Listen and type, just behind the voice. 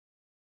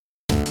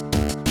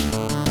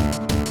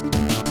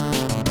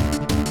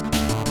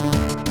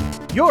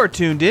You're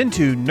tuned in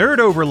to Nerd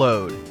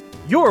Overload,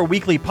 your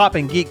weekly pop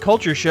and geek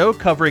culture show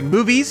covering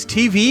movies,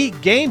 TV,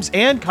 games,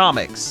 and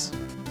comics.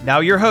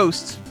 Now your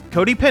hosts,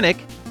 Cody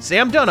Pinnick,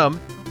 Sam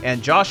Dunham,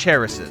 and Josh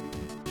Harrison.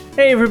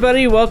 Hey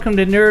everybody, welcome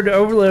to Nerd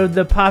Overload,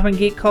 the pop and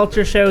geek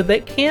culture show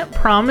that can't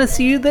promise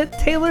you that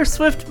Taylor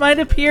Swift might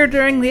appear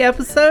during the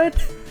episode,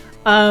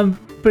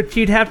 but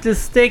you'd have to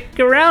stick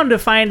around to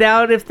find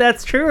out if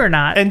that's true or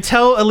not. And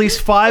tell at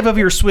least 5 of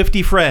your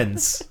Swiftie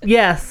friends.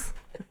 Yes.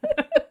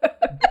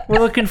 We're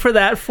looking for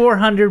that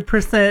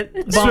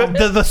 400% bump.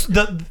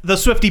 The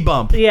Swiftie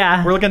bump.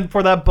 Yeah. We're looking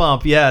for that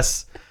bump,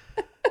 yes.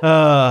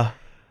 Yeah,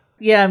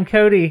 I'm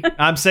Cody.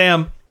 I'm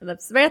Sam. And I'm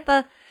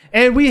Samantha.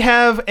 And we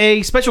have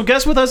a special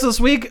guest with us this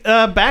week,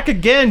 back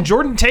again,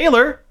 Jordan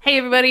Taylor. Hey,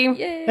 everybody.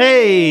 Yay.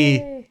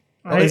 Hey.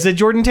 Oh, is it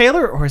Jordan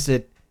Taylor or is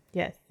it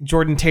Yes.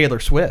 Jordan Taylor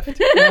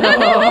Swift?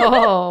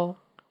 Oh,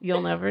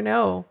 you'll never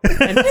know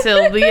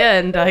until the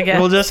end, I guess.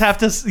 We'll just have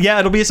to,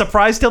 it'll be a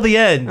surprise till the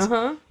end.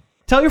 Uh-huh.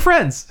 Tell your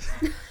friends.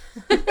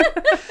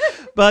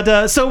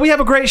 But so we have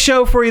a great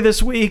show for you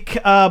this week.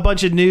 A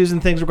bunch of news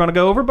and things we're going to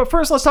go over. But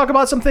first, let's talk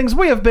about some things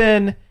we have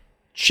been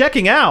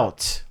checking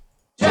out.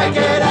 Check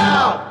it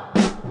out!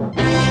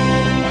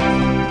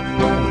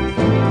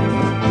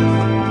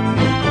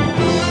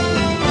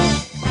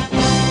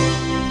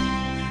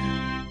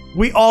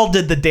 We all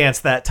did the dance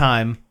that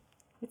time.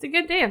 It's a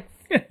good dance.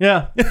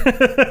 Yeah.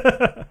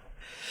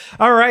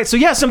 All right. So,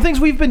 some things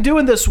we've been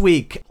doing this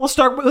week. Let's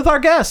start with our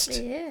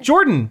guest,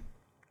 Jordan.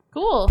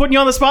 Cool. Putting you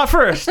on the spot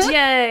first.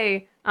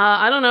 Yay.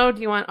 I don't know.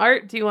 Do you want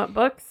art? Do you want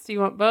books? Do you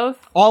want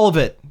both? All of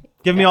it.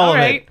 Give me all of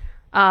right. it.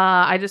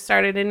 I just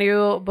started a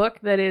new book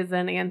that is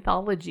an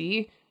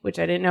anthology, which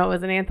I didn't know it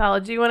was an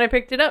anthology when I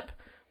picked it up.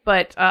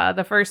 But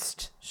the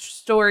first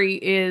story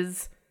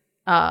is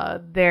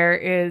there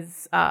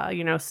is,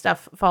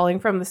 stuff falling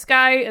from the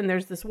sky, and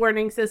there's this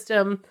warning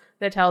system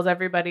that tells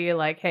everybody,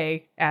 like,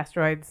 hey,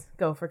 asteroids,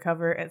 go for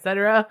cover,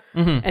 etc.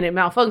 And it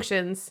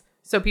malfunctions,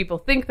 so people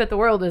think that the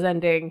world is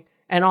ending,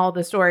 and all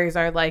the stories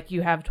are like,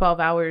 you have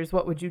 12 hours,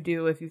 what would you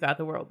do if you thought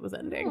the world was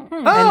ending?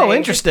 Oh,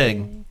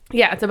 interesting.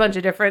 Yeah, it's a bunch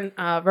of different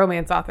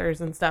romance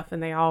authors and stuff,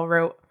 and they all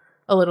wrote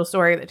a little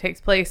story that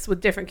takes place with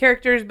different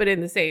characters, but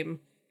in the same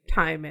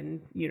time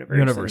and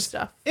universe. And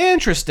stuff.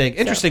 Interesting.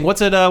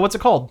 What's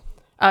it called?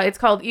 It's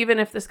called Even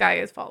If the Sky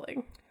Is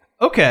Falling.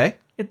 Okay.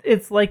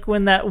 It's like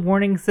when that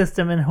warning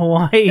system in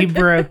Hawaii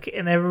broke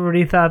and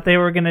everybody thought they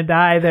were going to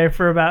die there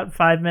for about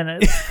 5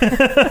 minutes.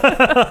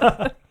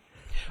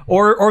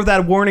 Or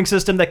that warning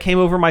system that came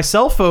over my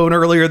cell phone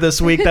earlier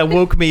this week that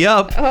woke me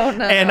up. Oh,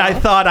 no. And I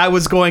thought I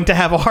was going to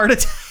have a heart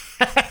attack.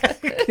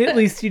 At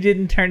least you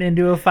didn't turn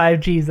into a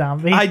 5G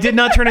zombie. I did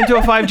not turn into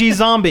a 5G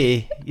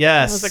zombie.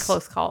 Yes. That was a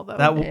close call,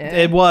 though.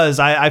 It was.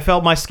 I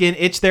felt my skin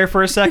itch there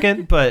for a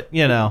second, but,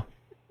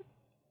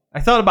 I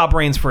thought about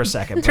brains for a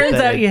second. Turns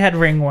out you had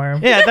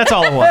ringworm. Yeah, that's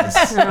all it was.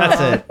 That's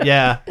it.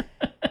 Yeah.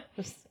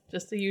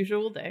 Just a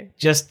usual day.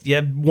 Just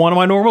one of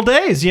my normal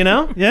days,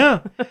 Yeah.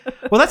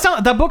 Well,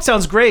 that book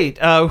sounds great.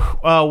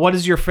 What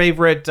is your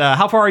favorite?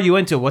 How far are you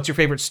into? What's your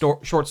favorite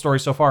short story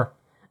so far?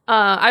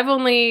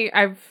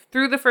 I've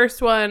through the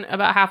first one,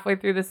 about halfway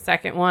through the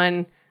second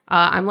one.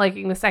 I'm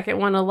liking the second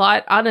one a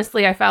lot.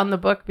 Honestly, I found the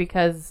book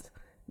because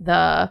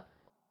the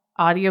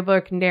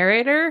audiobook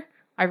narrator,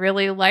 I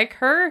really like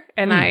her,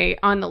 and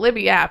on the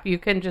Libby app, you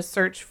can just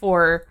search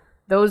for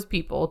those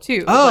people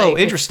too. Oh,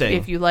 interesting.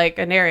 If you like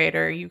a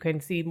narrator, you can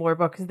see more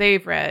books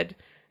they've read,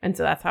 and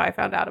so that's how I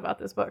found out about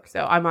this book.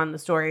 So I'm on the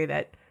story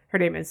that her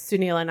name is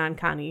Sunila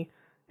Nankani,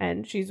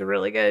 and she's a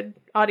really good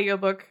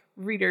audiobook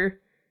reader,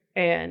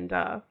 and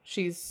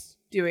she's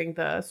doing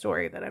the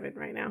story that I'm in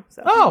right now.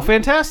 So. Oh,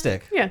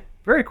 fantastic. Yeah.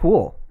 Very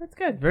cool. That's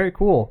good. Very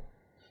cool.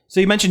 So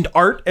you mentioned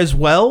art as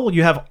well.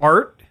 You have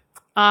art.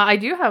 I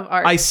do have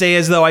art. I say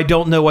as though I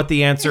don't know what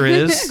the answer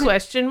is.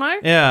 Question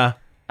mark? Yeah.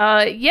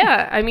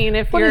 Yeah. I mean,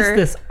 if What you're... is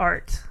this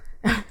art?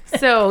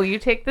 So you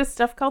take this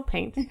stuff called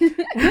paint.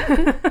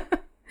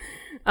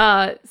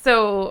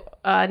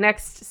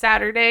 Next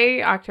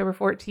Saturday, October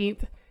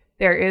 14th,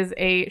 there is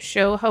a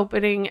show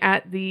opening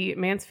at the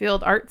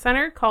Mansfield Art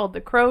Center called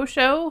The Crow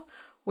Show,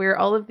 where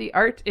all of the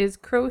art is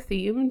crow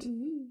themed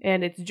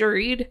and it's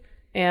juried.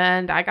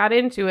 And I got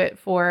into it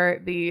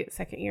for the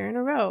second year in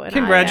a row. And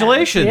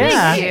Congratulations. Thank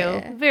Yeah.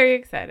 you. Very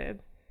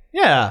excited.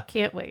 Yeah.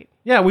 Can't wait.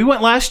 Yeah, we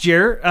went last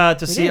year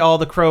to see did. all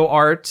the crow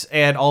art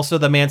and also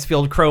the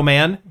Mansfield Crow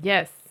Man.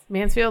 Yes.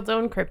 Mansfield's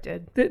own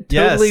cryptid.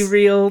 Totally Yes.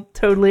 real,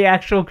 totally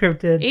actual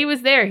cryptid. He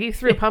was there. He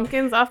threw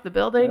pumpkins off the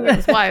building. It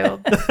was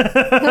wild.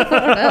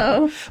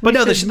 But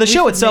no, the show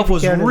should itself maybe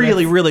was go to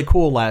really, this. really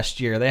cool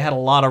last year. They had a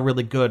lot of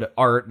really good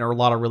art and a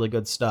lot of really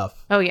good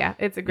stuff. Oh yeah,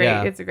 it's a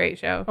great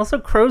show. Also,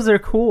 crows are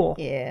cool.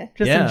 Yeah.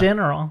 Just Yeah. in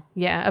general.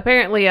 Yeah,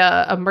 apparently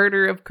a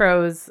murder of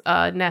crows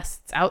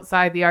nests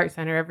outside the art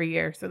center every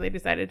year, so they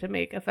decided to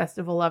make a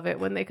festival of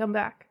it when they come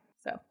back.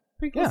 So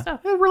pretty cool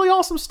stuff. Yeah, really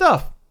awesome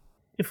stuff.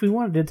 If we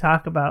wanted to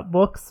talk about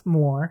books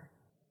more,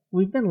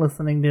 we've been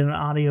listening to an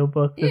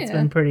audiobook that's Yeah.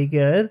 been pretty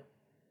good.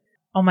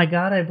 Oh my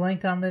god, I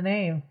blanked on the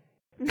name.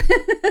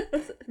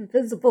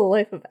 Invisible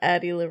Life of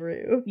Addie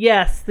LaRue.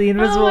 Yes, The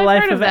Invisible I've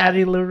Life heard of of that.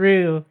 Addie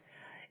LaRue.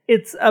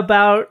 It's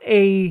about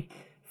a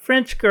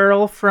French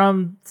girl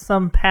from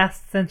some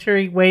past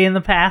century, way in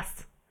the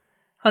past,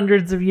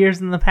 hundreds of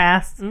years in the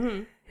past,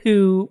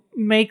 who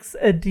makes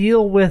a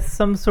deal with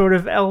some sort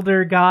of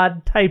elder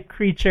god type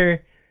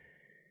creature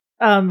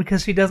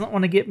because she doesn't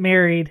want to get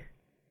married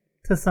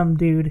to some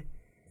dude.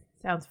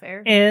 Sounds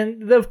fair.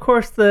 And of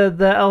course,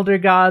 the elder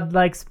god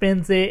like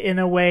spins it in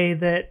a way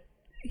that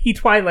he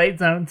Twilight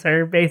Zones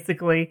her,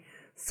 basically,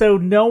 so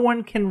no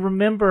one can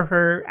remember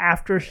her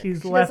after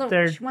she's left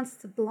there. She wants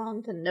to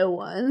belong to no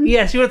one.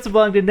 Yeah, she wants to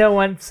belong to no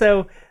one.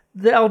 So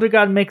the elder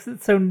god makes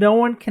it so no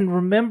one can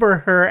remember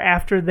her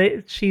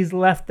after she's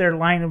left their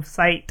line of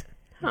sight.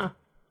 Huh.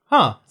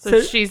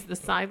 So she's the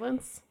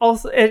silence?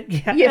 Also, and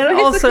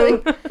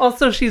basically.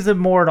 also she's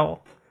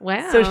immortal.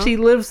 Wow. So she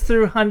lives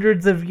through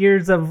hundreds of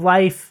years of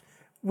life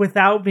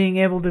without being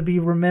able to be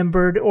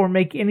remembered or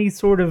make any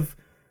sort of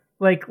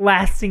like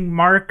lasting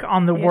mark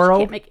on the Yeah, world.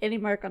 She can't make any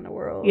mark on the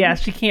world. Yeah,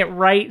 she can't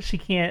write. She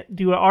can't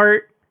do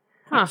art.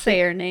 Say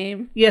her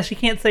name. Yeah, she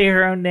can't say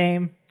her own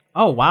name.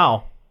 Oh,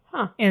 wow.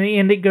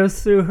 And it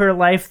goes through her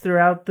life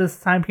throughout this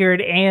time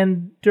period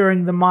and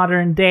during the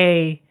modern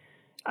day.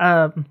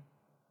 I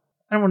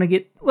don't want to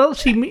get... Well,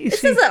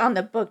 This isn't on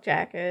the book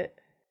jacket.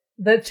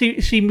 that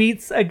she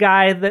meets a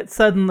guy that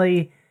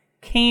suddenly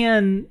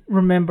can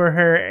remember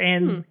her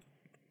and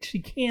she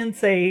can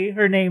say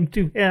her name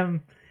to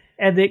him,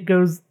 and it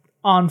goes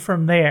on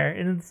from there.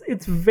 And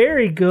it's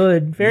very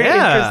good, very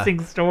interesting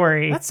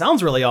story. That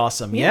sounds really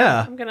awesome.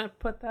 Yeah. I'm going to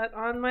put that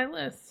on my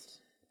list.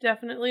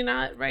 Definitely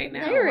not right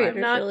now. Narrator's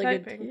I'm not really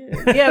typing.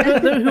 good too. Yeah,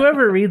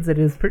 whoever reads it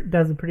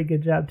does a pretty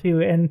good job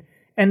too,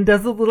 and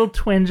does a little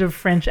twinge of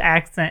French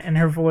accent in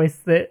her voice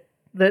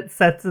that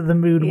sets the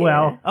mood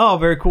well. Oh,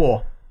 very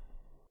cool.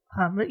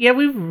 But yeah,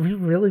 we've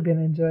really been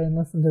enjoying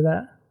listening to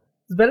that.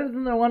 It's better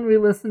than the one we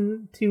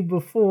listened to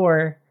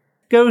before,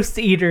 Ghost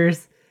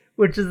Eaters,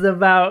 which is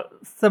about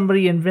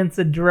somebody invents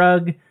a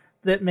drug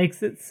that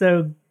makes it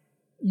so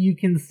you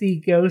can see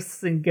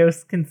ghosts and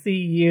ghosts can see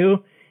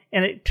you,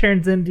 and it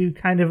turns into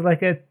kind of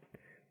like a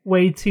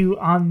way too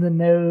on the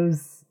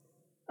nose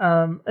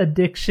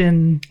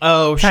addiction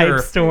Oh, type sure.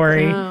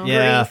 story.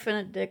 Yeah. Grief and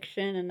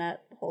addiction and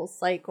that whole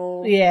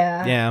cycle.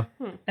 Yeah. Yeah.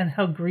 And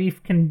how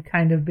grief can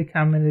kind of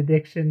become an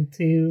addiction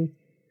too.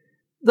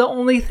 The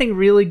only thing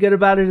really good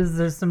about it is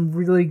there's some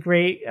really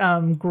great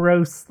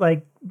gross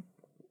like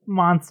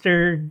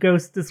monster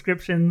ghost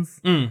descriptions.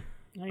 Mm.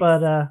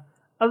 But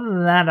other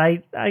than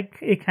that,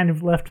 it kind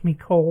of left me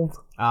cold.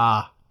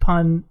 Ah.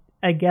 Pun,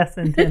 I guess,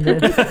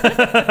 intended.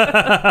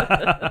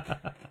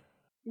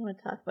 You want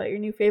to talk about your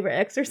new favorite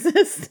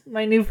Exorcist?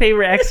 My new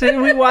favorite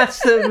Exorcist. We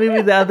watched the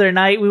movie the other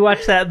night. We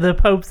watched The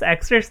Pope's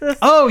Exorcist.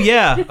 Oh,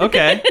 yeah.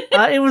 Okay.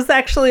 It was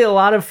actually a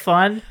lot of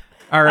fun.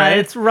 All right.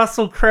 It's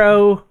Russell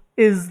Crowe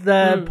is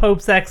the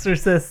Pope's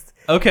Exorcist.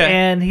 Okay.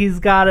 And he's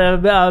got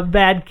a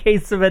bad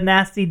case of a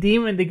nasty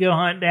demon to go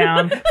hunt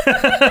down.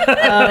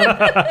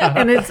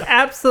 And it's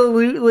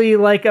absolutely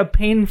like a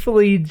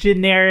painfully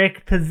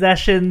generic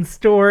possession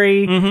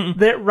story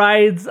that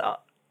rides...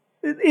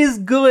 is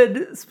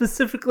good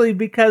specifically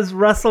because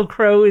Russell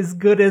Crowe is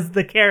good as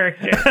the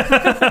character.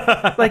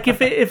 Like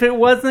if it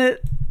wasn't...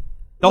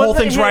 The whole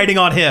thing's riding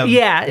on him.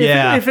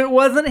 Yeah. If it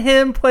wasn't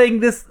him playing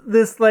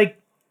this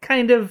like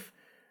kind of...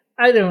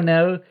 I don't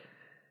know.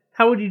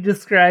 How would you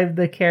describe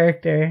the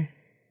character?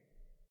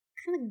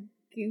 Kind of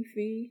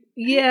goofy.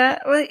 Yeah,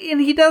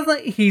 and he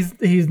doesn't.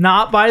 He's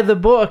not by the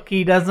book.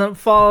 He doesn't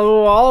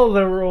follow all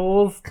the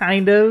rules.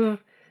 Kind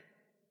of.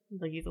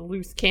 Like he's a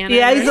loose cannon.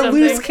 Yeah, or he's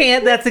something. a loose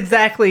cannon. That's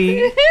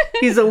exactly.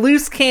 He's a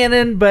loose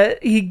cannon,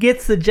 but he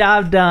gets the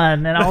job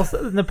done. And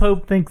also, the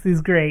Pope thinks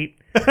he's great.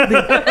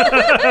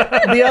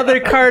 The other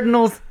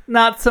cardinals,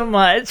 not so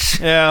much.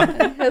 Yeah.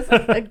 He has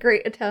a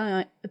great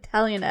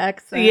Italian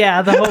accent.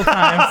 Yeah, the whole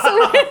time.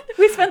 So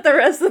we spent the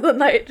rest of the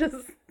night just...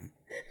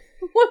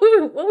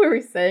 What were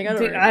we saying? I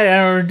don't remember. I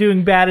don't know,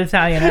 doing bad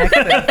Italian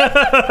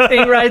accent. He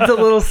rides a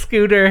little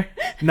scooter,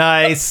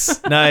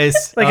 Nice. like Oh, a that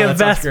sounds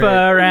Vespa great.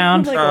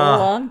 around. Like a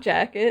long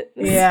jacket.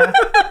 Yeah.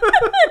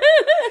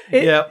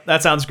 Yeah,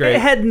 that sounds great.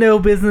 It had no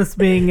business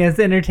being as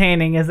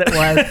entertaining as it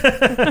was.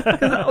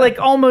 'Cause, like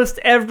almost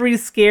every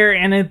scare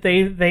in it,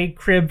 they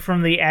crib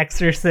from The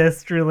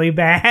Exorcist really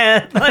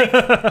bad. Like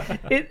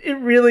it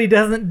really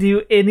doesn't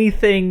do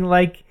anything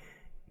like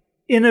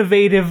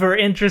innovative or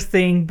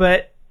interesting.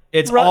 But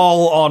It's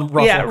all on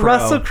Russell Crowe.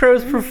 Russell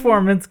Crowe's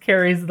performance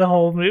carries the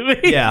whole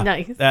movie. Yeah,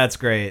 Nice. That's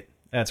great.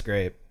 That's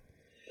great.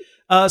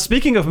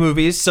 Speaking of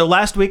movies, so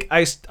last week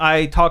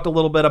I talked a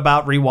little bit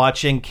about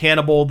rewatching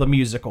Cannibal the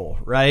Musical,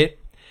 right?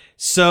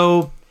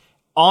 So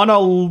on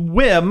a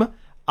whim,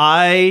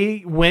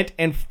 I went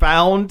and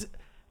found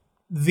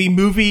the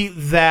movie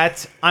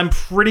that I'm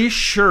pretty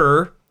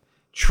sure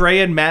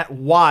Trey and Matt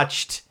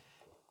watched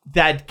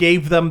that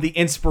gave them the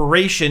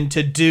inspiration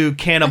to do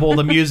Cannibal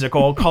the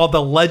Musical, called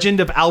The Legend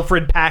of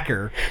Alfred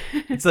Packer.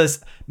 It's a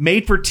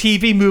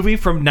made-for-TV movie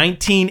from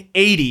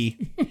 1980.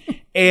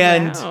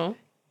 And Wow.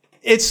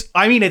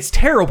 it's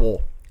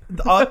terrible.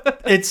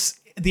 It's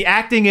the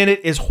acting in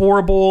it is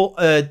horrible.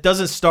 It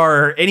doesn't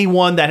star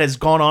anyone that has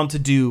gone on to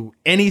do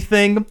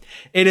anything.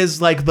 It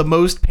is like the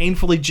most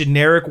painfully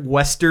generic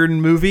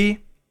Western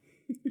movie.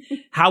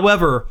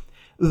 However,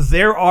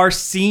 there are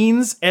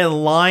scenes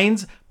and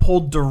lines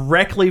pulled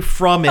directly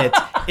from it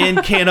in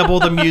Cannibal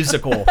the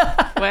Musical.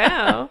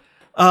 Wow.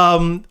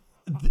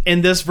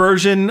 In this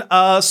version,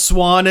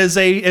 Swan is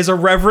a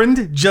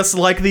reverend, just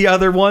like the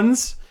other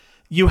ones.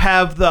 You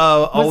have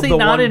Was he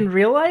not in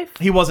real life?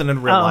 He wasn't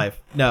in real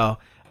life. No.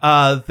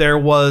 There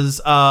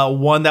was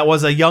one that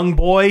was a young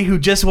boy who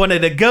just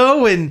wanted to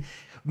go and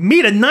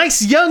meet a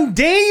nice young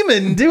dame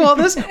and do all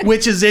this,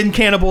 which is in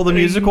Cannibal the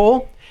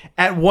Musical.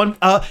 At one,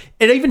 and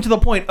even to the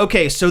point.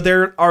 Okay, so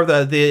there are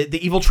the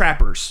evil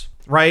trappers,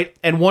 right?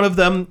 And one of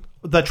them,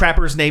 the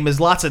trapper's name is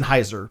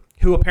Lotzenheiser,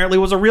 who apparently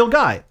was a real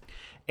guy.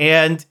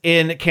 And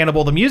in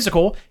Cannibal the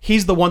Musical,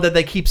 he's the one that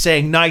they keep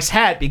saying "nice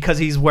hat" because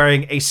he's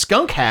wearing a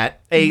skunk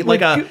hat,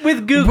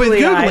 with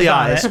googly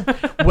eyes.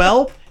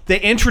 Well, they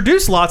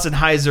introduced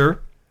Lotzenheiser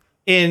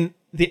in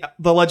the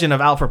Legend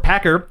of Alfred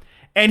Packer,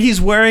 and he's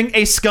wearing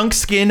a skunk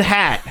skin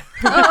hat.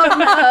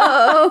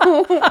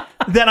 Oh no!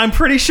 That I'm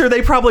pretty sure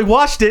they probably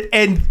watched it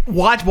and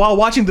while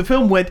watching the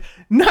film went,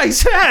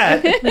 "Nice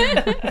hat."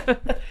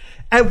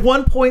 At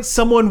one point,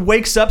 someone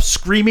wakes up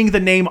screaming the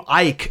name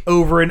Ike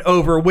over and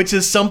over, which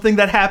is something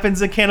that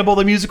happens in Cannibal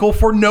the Musical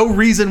for no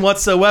reason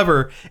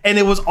whatsoever. And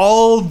it was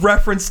all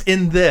referenced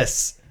in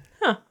this.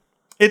 Huh.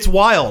 It's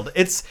wild.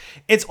 It's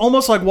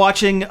almost like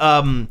watching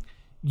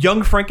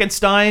Young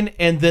Frankenstein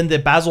and then the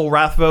Basil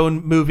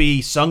Rathbone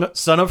movie Son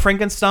of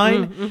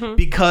Frankenstein,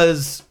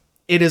 because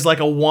it is like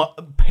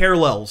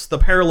parallels. The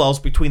parallels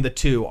between the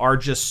two are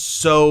just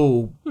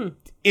so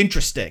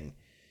interesting.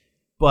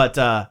 But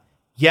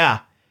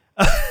yeah.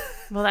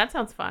 Well, that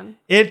sounds fun.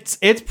 It's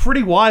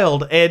pretty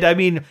wild. And I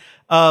mean,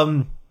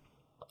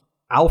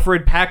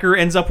 Alfred Packer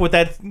ends up with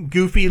that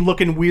goofy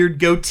looking weird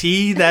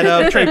goatee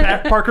that Trey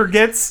Parker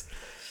gets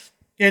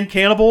in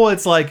Cannibal.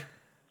 It's like,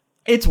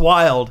 it's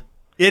wild.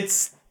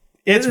 It's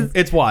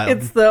wild.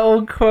 It's the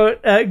old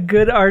quote,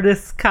 good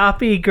artists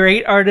copy,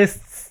 great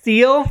artists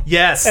steal.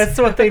 Yes. That's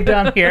what they've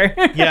done here.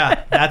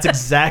 Yeah, that's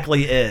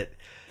exactly it.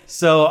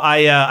 So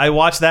I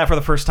watched that for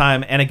the first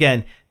time. And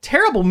again,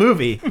 terrible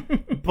movie,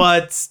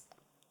 but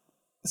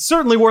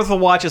certainly worth a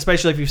watch,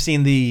 especially if you've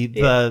seen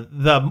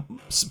the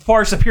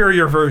far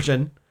superior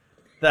version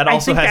that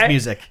also has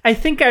music. I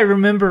think I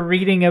remember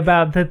reading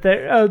about that.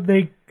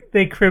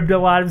 They cribbed a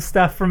lot of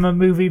stuff from a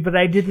movie, but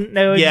I didn't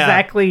know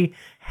exactly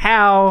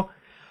how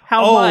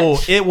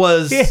much. It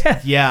was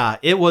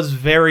it was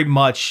very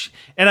much.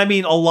 And I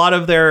mean, a lot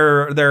of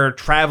their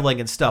traveling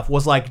and stuff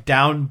was like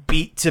down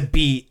beat to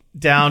beat,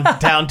 down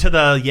to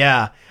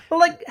the But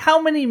like, how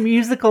many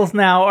musicals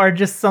now are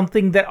just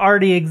something that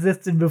already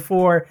existed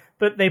before,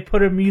 but they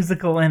put a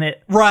musical in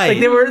it? Right. Like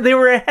they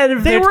were ahead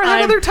of their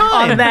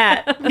time on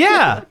that.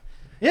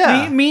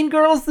 Yeah. Mean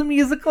Girls the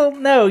musical?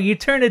 No, you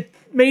turn a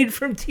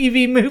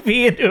made-from-TV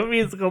movie into a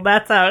musical.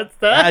 That's how it's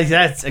done.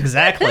 That's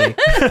exactly.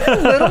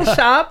 Little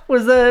Shop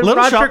was a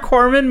Roger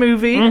Corman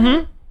movie.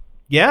 Mm-hmm.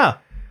 Yeah.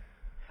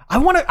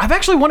 I've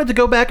actually wanted to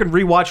go back and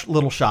rewatch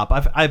Little Shop.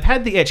 I've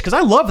had the itch because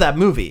I love that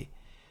movie.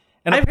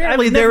 And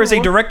apparently there is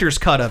a director's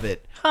cut of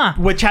it,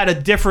 which had a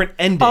different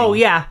ending. Oh,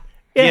 yeah.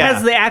 It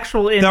has the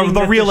actual ending.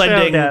 The real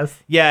ending. Does.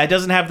 Yeah, it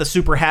doesn't have the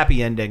super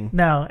happy ending.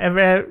 No,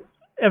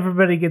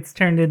 everybody gets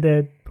turned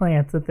into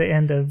plants at the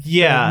end of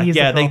the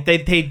musical. Yeah.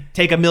 They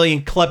take a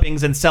million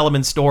clippings and sell them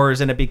in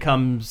stores, and it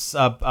becomes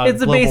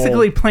it's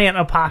basically plant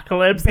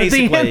apocalypse.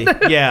 Basically,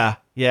 yeah.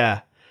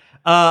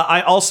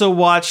 I also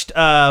watched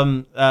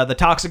the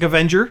Toxic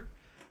Avenger.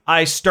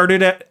 I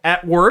started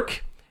at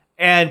work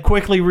and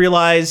quickly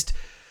realized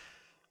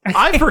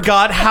I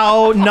forgot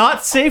how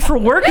not safe for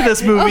work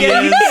this movie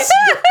is.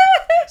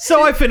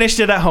 So I finished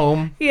it at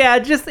home. Yeah,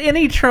 just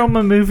any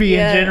trauma movie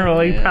in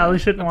general, you probably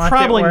shouldn't watch it.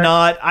 Probably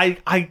not.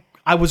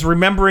 I was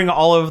remembering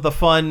all of the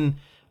fun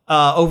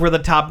over the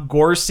top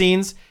gore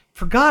scenes.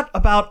 Forgot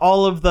about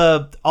all of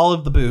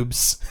the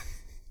boobs.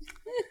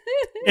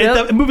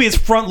 The movie is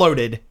front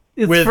loaded.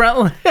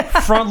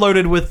 It's front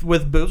loaded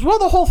with boobs. Well,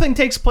 the whole thing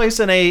takes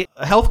place in a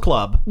health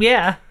club.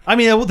 Yeah. I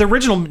mean, the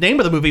original name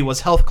of the movie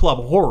was Health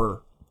Club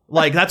Horror.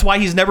 Like, that's why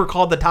he's never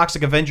called the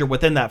Toxic Avenger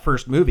within that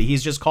first movie.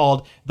 He's just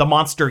called the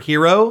Monster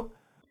Hero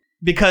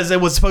because it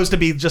was supposed to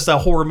be just a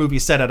horror movie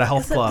set at a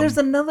health club. There's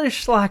another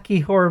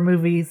schlocky horror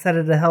movie set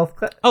at a health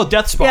club. Oh,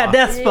 Death Spa. Yeah,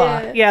 Death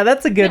Spa. Yeah,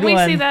 that's a good one.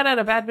 Did we see that at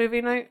a bad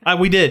movie night?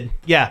 We did.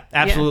 Yeah,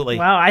 absolutely.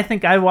 Wow, I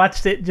think I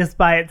watched it just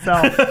by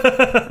itself.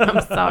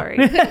 I'm sorry.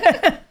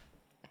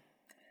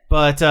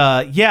 But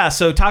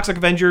so Toxic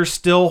Avenger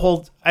still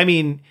holds. I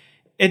mean,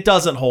 it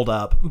doesn't hold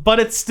up, but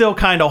it still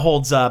kind of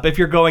holds up if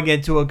you're going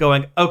into it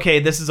going,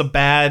 okay, this is a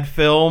bad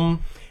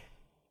film.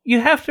 You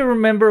have to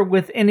remember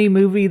with any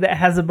movie that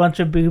has a bunch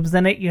of boobs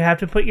in it, you have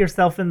to put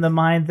yourself in the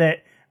mind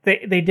that they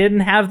didn't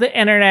have the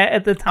internet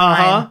at the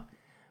time.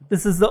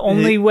 This is the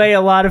only way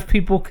a lot of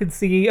people could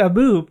see a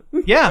boob.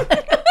 Yeah,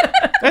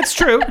 that's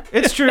true.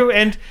 It's true.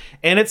 And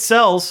it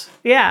sells.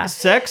 Yeah.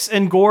 Sex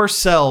and gore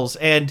sells.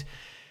 And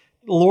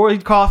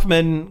Lloyd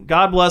Kaufman,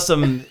 God bless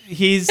him.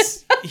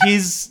 He's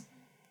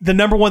the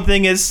number one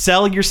thing is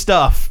sell your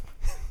stuff.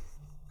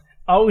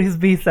 Always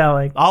be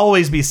selling.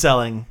 Always be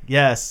selling.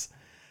 Yes.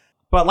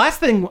 But last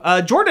thing,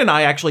 Jordan and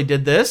I actually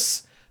did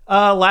this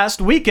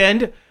last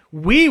weekend.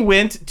 We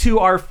went to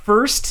our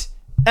first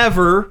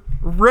ever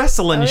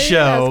wrestling I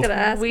show. was gonna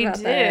ask We about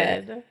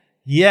did. that.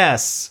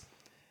 Yes.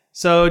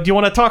 So do you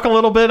want to talk a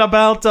little bit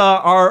about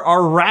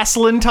our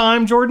wrestling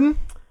time, Jordan?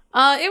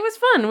 It was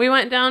fun. We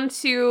went down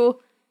to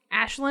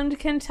Ashland,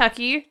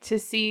 Kentucky to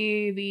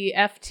see the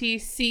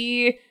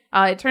FTC.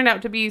 It turned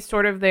out to be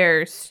sort of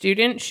their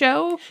student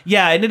show.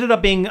 Yeah, it ended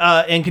up being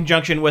in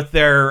conjunction with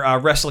their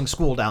wrestling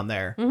school down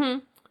there.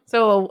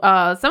 So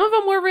some of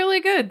them were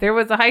really good. There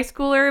was a high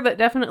schooler that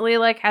definitely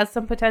like has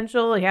some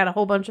potential. He had a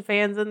whole bunch of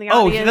fans in the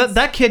audience.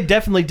 That kid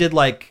definitely did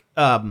like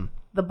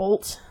The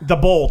Bolt. the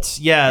Bolt.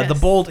 Yeah, Yes. the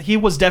Bolt. He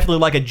was definitely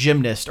like a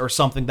gymnast or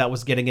something that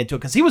was getting into it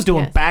because he was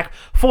doing Yes.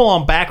 full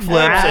on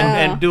backflips Wow.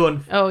 and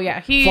doing Oh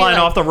yeah, he flying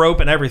like, off the rope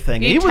and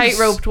everything. He was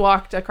tight-roped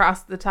walked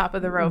across the top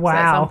of the ropes at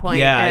Wow. some point.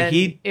 Yeah, and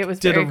he it was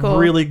did very a cool.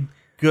 really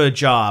good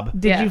job.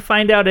 Did Yeah. you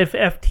find out if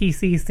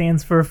FTC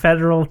stands for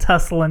Federal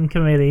Tussling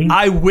Committee?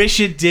 I wish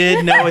it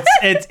did. No,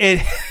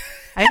 it.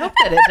 I hope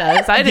that it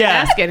does. I didn't Yeah.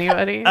 ask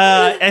anybody.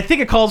 I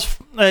think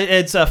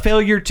it's a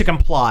failure to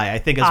comply. I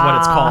think is what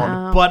it's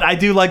called. But I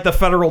do like the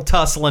Federal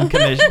Tussling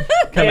Commission.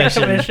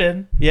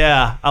 Commission.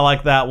 Yeah, I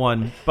like that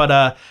one.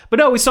 But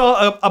no, we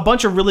saw a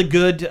bunch of really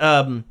good.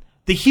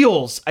 The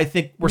heels, I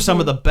think, were some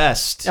of the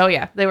best. Oh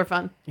yeah, they were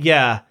fun.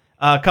 Yeah.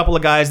 A couple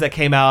of guys that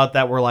came out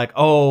that were like,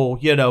 oh,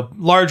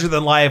 larger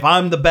than life.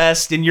 I'm the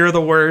best and you're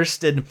the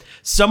worst. And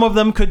some of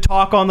them could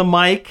talk on the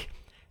mic.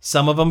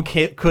 Some of them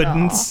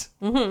couldn't.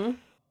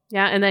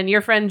 Yeah, and then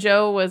your friend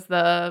Joe was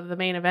the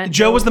main event.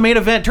 Joe was the main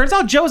event. Turns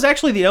out Joe is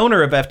actually the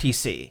owner of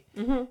FTC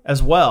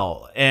as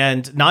well.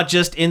 And not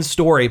just in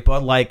story,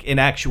 but like in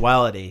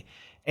actuality.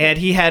 And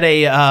he had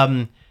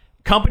a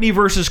company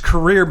versus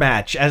career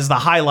match as the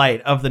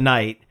highlight of the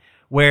night,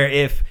 where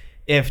if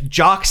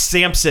Jock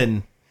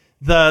Sampson,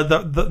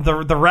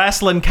 the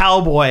wrestling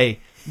cowboy,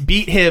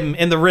 beat him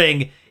in the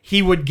ring,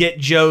 he would get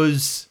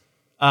Joe's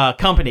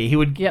company. He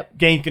would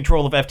gain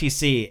control of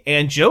FTC.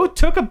 And Joe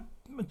took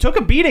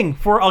a beating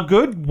for a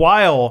good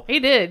while. He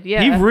did,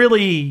 yeah. He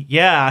really,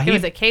 yeah. It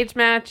was a cage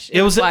match.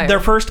 It was wild. their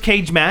first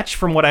cage match,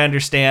 from what I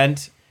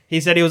understand. He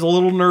said he was a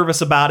little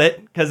nervous about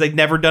it because they'd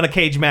never done a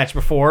cage match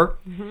before.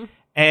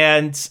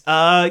 And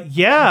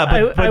yeah,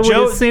 but I would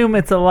Joe, assume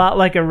it's a lot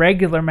like a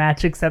regular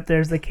match, except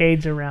there's a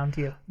cage around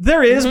you.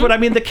 there is, but I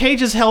mean, the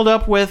cage is held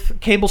up with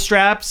cable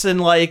straps and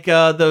like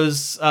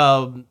those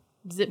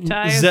zip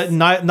ties.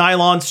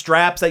 nylon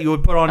straps that you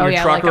would put on your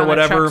yeah, truck like or on a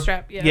whatever. truck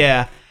strap,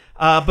 yeah.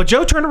 But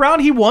Joe turned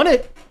around, he won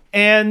it,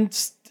 and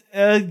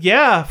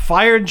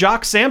fired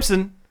Jock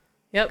Sampson.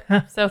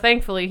 Yep. So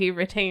thankfully he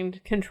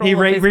retained control. He of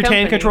his retained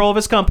company. control of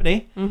his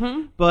company.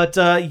 But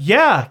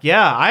yeah.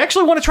 I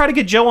actually want to try to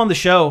get Joe on the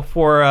show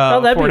for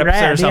that'd for an be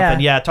episode rad, or something.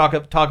 yeah. Yeah, talk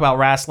about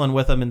wrestling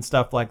with him and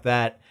stuff like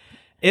that.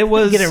 It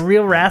was Get a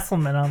real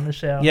wrestleman on the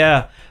show.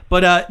 yeah,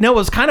 but no, it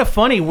was kind of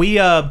funny. We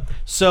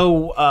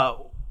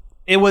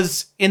it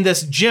was in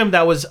this gym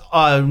that was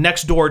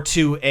next door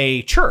to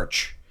a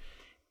church,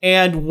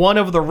 and one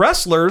of the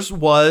wrestlers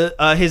was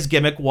his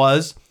gimmick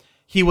was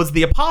he was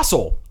the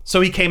apostle. So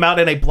he came out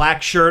in a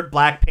black shirt,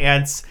 black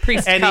pants,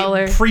 Priest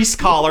collar. priest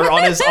collar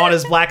on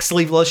his black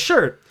sleeveless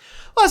shirt.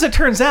 Well, as it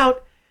turns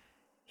out,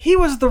 he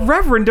was the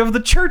reverend of the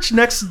church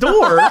next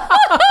door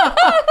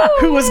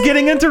who was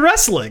getting into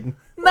wrestling.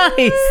 Nice.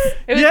 It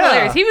was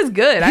hilarious. He was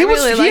good.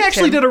 He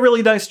actually did a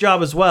really nice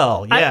job as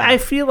well. Yeah. I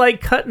feel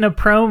like cutting a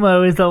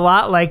promo is a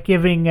lot like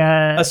giving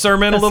a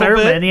sermon a little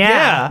bit.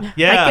 Yeah.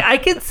 Yeah. I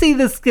can see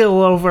the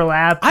skill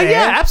overlap there.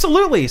 Yeah,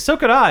 absolutely. So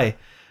could I.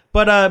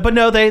 But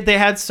no, they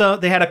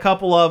had a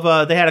couple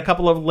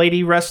of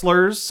lady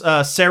wrestlers.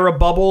 Sarah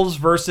Bubbles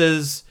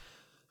versus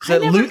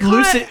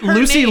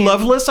Lucy name.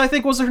 Lovelace, I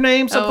think was her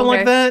name, something okay.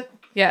 like that.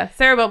 Yeah,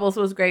 Sarah Bubbles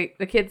was great.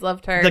 The kids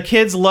loved her. The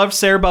kids loved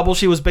Sarah Bubbles.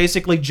 She was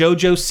basically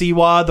JoJo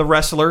Siwa, the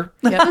wrestler.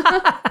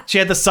 Yep. She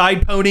had the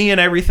side pony and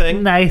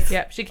everything. Nice.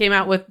 Yep. She came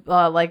out with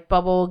like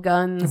bubble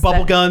guns.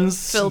 Bubble that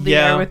guns. Filled the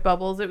air with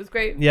bubbles. It was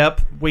great.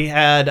 Yep. We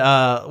had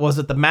was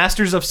it the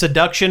Masters of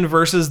Seduction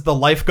versus the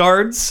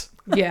Lifeguards?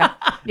 Yeah.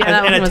 Yeah.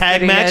 That And one a was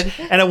tag pretty match.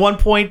 good. And at one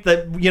point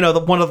that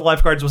one of the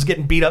lifeguards was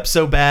getting beat up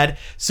so bad,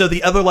 so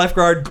the other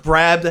lifeguard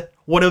grabbed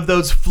one of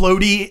those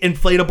floaty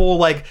inflatable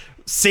like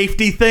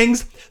safety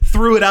things,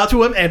 threw it out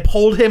to him, and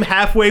pulled him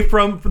halfway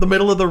from the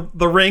middle of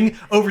the ring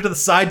over to the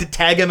side to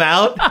tag him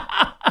out.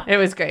 It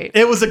was great.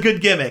 It was a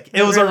good gimmick.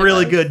 It was a really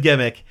really was. good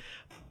gimmick.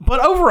 But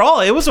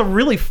overall, it was a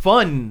really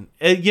fun,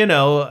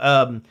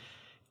 Yeah,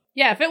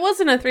 if it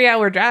wasn't a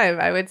 3-hour drive,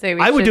 I would say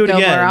we I should would do it go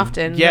again. more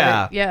often.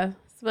 Yeah. But yeah.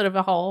 It's a bit of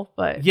a haul,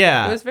 but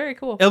Yeah. it was very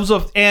cool. it was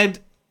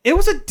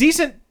a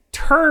decent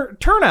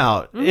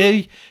turnout.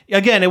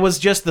 Again, it was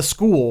just the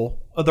school,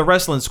 the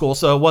wrestling school,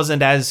 so it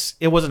wasn't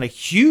a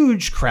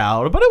huge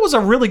crowd, but it was a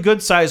really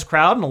good sized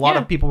crowd, and a lot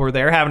Yeah. of people were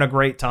there having a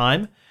great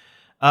time.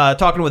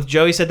 Talking with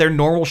Joe, he said their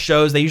normal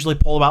shows, they usually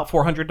pull about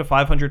 400 to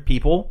 500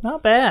 people.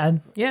 Not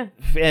bad. Yeah.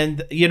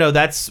 And,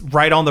 that's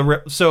right on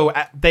the... So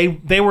they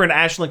were in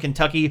Ashland,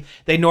 Kentucky.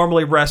 They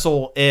normally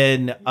wrestle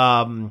in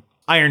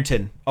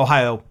Ironton,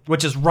 Ohio,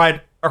 which is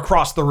right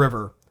across the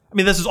river. I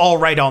mean, this is all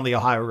right on the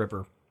Ohio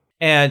River.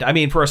 And, I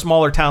mean, for a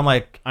smaller town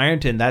like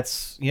Ironton,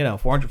 that's,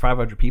 400,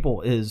 500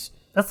 people is...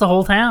 That's the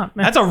whole town.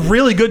 That's a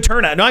really good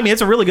turnout. No, I mean,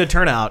 it's a really good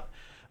turnout.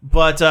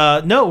 But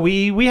no,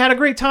 we had a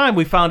great time.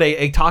 We found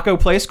a taco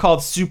place called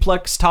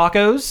Suplex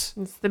Tacos.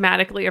 It's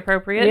thematically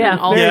appropriate Yeah, and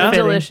also very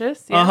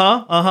delicious.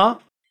 Yeah.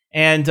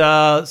 And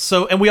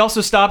and we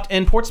also stopped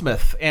in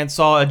Portsmouth and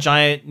saw a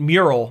giant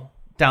mural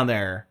down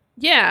there.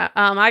 Yeah,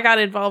 I got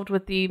involved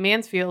with the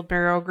Mansfield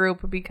Mural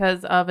Group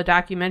because of a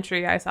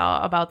documentary I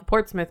saw about the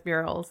Portsmouth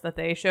murals that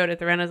they showed at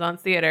the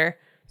Renaissance Theater.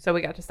 So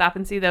we got to stop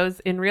and see those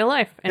in real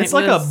life. And It's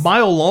like a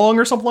mile long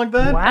or something like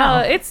that.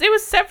 Wow. It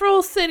was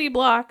several city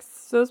blocks,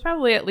 so it's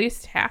probably at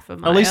least half a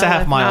mile. At least a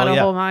half if mile, not yeah.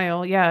 a whole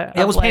mile. Yeah,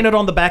 It was painted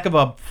on the back of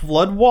a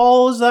flood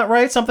wall. Is that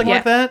right? Something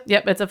like that?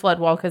 Yep, it's a flood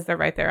wall because they're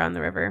right there on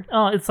the river.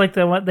 Oh, it's like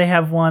they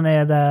have one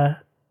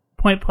at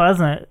Point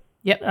Pleasant.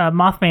 Yep.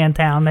 Mothman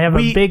Town. They have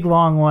a big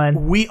long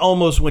one. We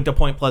almost went to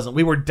Point Pleasant.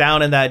 We were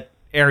down in that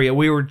area.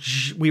 We were about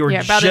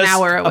an just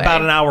hour away.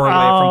 About an hour away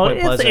from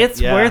Point Pleasant.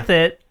 It's worth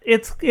it.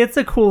 It's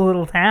a cool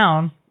little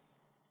town.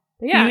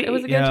 Yeah, it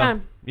was a good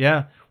time.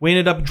 Yeah. We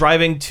ended up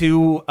driving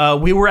to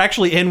we were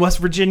actually in West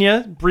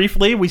Virginia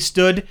briefly. We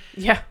stood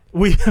Yeah.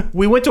 we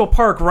went to a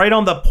park right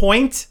on the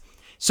point.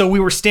 So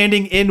we were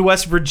standing in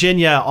West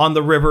Virginia on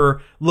the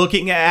river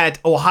looking at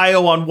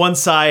Ohio on one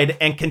side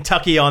and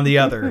Kentucky on the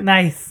other.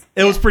 Nice.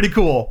 It was pretty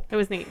cool. It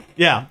was neat.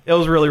 Yeah, it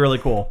was really, really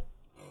cool.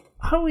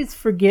 I always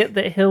forget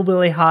that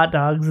Hillbilly Hot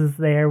Dogs is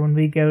there when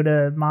we go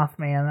to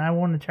Mothman. I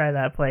want to try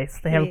that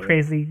place. They have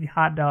crazy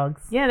hot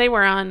dogs. Yeah, they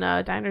were on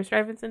Diners,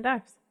 Drive-Ins, and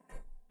Dives.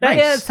 Nice.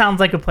 Yeah, it sounds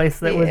like a place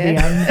that would be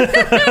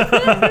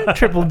on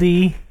Triple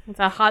D. It's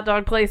a hot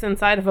dog place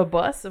inside of a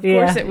bus. Of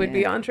Yeah. course it would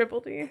be on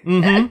Triple D.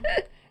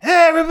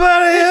 Hey,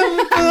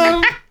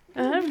 everybody,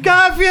 I'm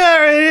Guy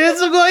Fieri.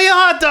 It's a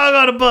hot dog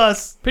on a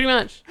bus. Pretty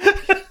much.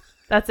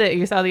 That's it.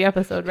 You saw the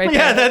episode right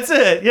Yeah, there. that's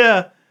it.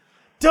 Yeah.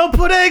 Don't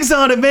put eggs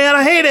on it, man.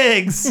 I hate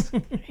eggs.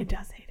 He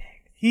does hate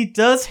eggs. He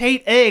does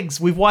hate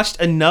eggs. We've watched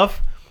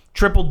enough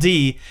Triple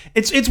D.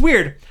 It's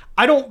weird.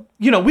 We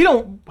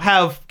don't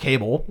have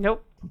cable.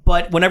 Nope.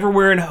 But whenever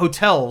we're in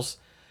hotels,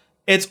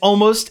 it's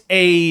almost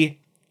a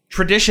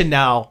tradition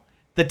now.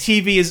 The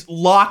TV is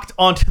locked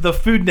onto the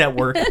Food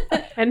Network.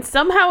 And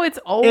somehow it's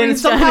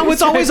always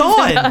always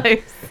on.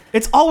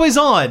 It's always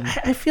on.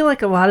 I feel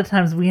like a lot of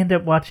times we end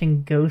up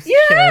watching ghost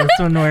shows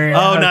when we're in a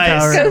hotel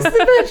nice. room. Ghost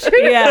Adventure.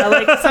 Yeah,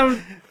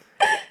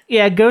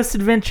 like Ghost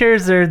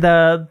Adventures or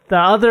the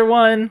other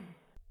one.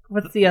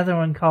 What's the other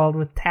one called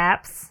with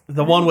taps?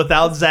 The one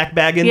without Zach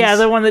Baggins. Yeah,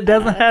 the one that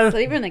doesn't Does have.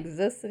 that even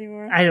exist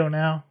anymore? I don't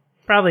know.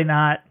 Probably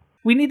not.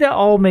 We need to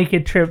all make a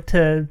trip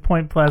to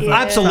Point Pleasant.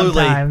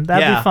 Absolutely. sometime.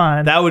 That'd be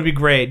fun. That would be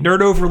great.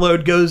 Nerd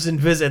Overload goes and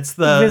visits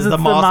the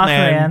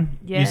Mothman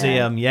Yeah.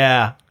 Museum.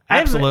 Yeah,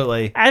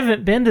 absolutely. I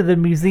haven't been to the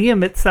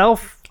museum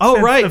itself. Oh,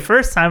 since right. the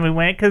first time we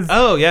went because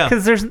Yeah.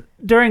 there's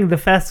during the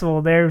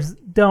festival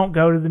don't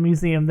go to the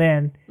museum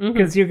then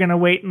because you're gonna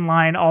wait in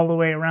line all the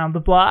way around the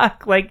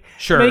block. Like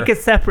Sure. make a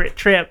separate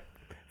trip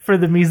for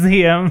the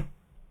museum.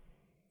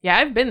 Yeah,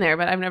 I've been there,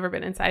 but I've never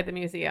been inside the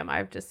museum.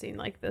 I've just seen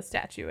like the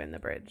statue and the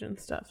bridge and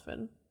stuff.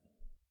 And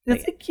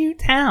It's a cute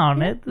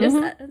town.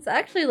 It's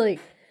actually like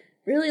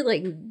really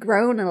like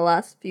grown in the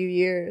last few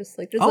years.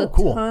 Like there's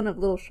cool. ton of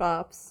little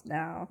shops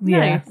now.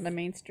 Yeah. On the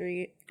main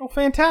street. Oh,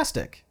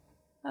 fantastic.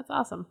 that's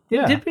awesome.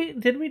 Yeah.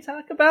 Did we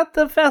talk about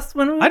the fest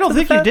when we went I don't to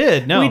the think you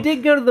did, no. We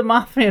did go to the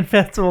Mothman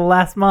Festival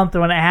last month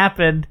when it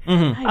happened.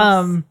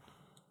 Nice.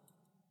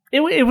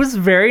 It was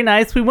very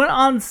nice. We went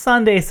on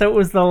Sunday, so it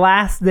was the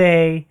last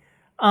day.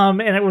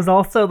 And it was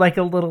also like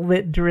a little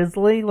bit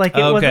drizzly. Like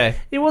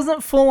it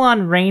wasn't full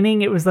on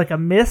raining. It was like a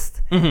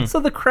mist. So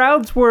the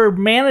crowds were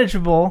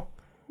manageable,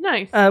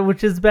 Nice.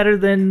 which is better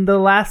than the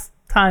last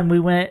time we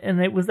went,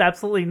 and it was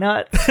absolutely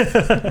nuts.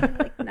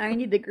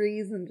 90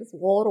 degrees and just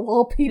wall to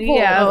wall people.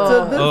 Yeah.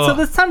 So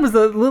this time was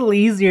a little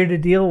easier to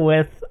deal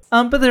with.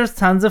 But there's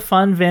tons of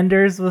fun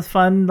vendors with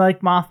fun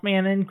like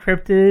Mothman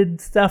encrypted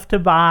stuff to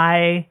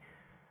buy.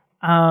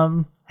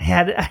 I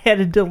had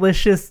a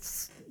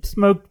delicious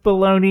smoked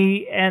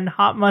bologna and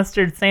hot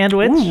mustard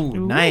sandwich.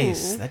 Ooh,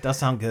 nice. That does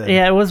sound good.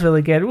 Yeah, it was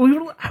really good.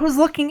 I was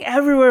looking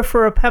everywhere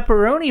for a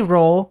pepperoni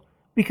roll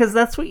because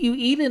that's what you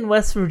eat in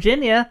West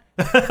Virginia.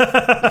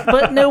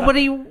 But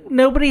nobody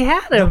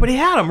had them. Nobody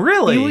had them,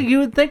 really. You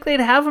would think they'd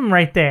have them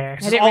right there.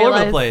 I didn't all over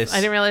realize, the place. I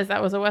didn't realize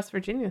that was a West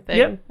Virginia thing.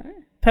 Yep.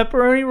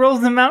 Pepperoni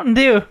rolls and Mountain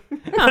Dew.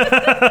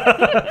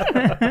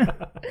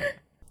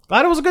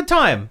 Glad it was a good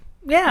time.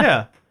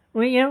 Yeah.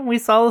 We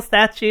saw the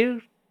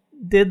statue,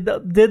 did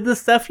the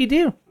stuff you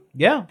do.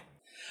 Yeah.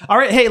 All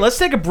right, hey, let's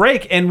take a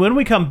break, and when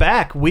we come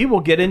back, we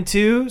will get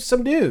into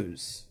some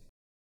news.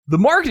 The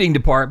marketing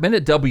department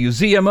at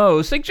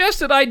WZMO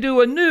suggested I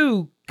do a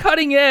new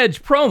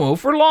cutting-edge promo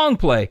for long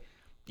play.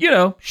 You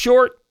know,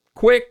 short,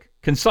 quick,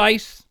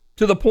 concise,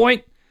 to the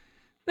point.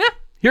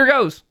 Here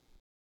goes.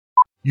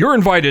 You're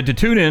invited to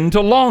tune in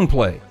to Long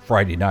Play,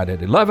 Friday night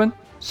at 11,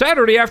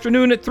 Saturday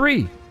afternoon at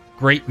 3.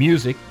 Great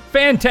music,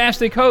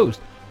 fantastic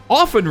host,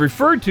 often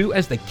referred to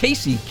as the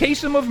Casey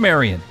Kasem of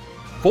Marion.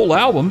 Full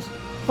albums,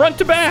 front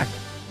to back,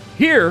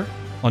 here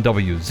on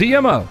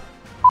WZMO.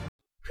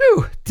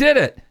 Whew, did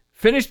it.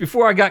 Finished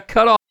before I got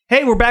cut off.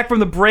 Hey, we're back from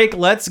the break.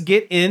 Let's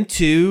get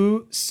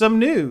into some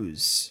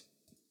news.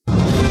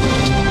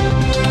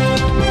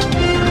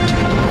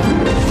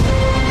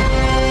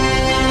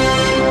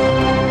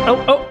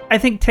 Oh, I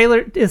think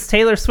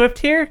Taylor Swift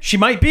here? She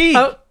might be.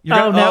 No.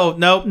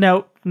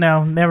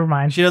 No, never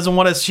mind. She doesn't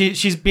want to.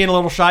 She's being a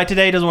little shy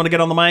today. Doesn't want to get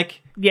on the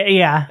mic.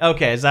 Yeah.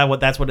 Okay,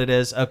 that's what it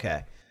is?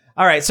 Okay.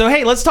 All right. So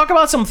hey, let's talk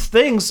about some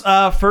things.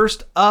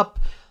 First up,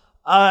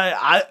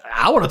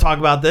 I want to talk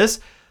about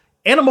this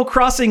Animal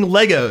Crossing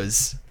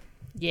Legos.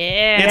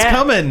 Yeah. It's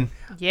coming.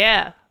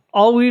 Yeah.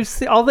 All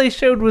they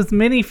showed was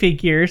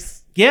minifigures.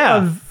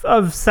 Yeah.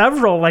 Of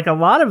several, like a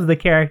lot of the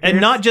characters. And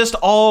not just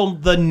all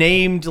the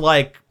named,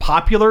 like,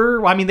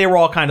 popular. I mean, they were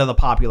all kind of the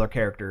popular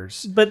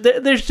characters. But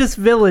there's just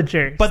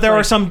villagers. But there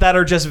are some that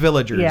are just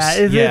villagers. Yeah,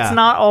 it's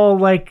not all,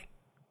 like,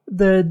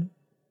 the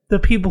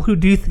people who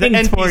do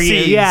things for you.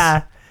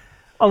 Yeah.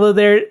 Although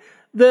the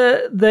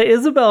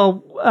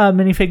Isabelle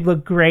minifig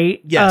looked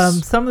great.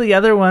 Yes. Some of the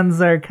other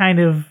ones are kind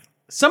of...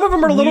 Some of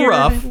them are a little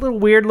rough. A little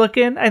weird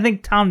looking. I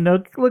think Tom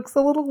Nook looks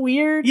a little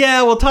weird.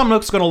 Yeah, well, Tom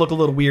Nook's going to look a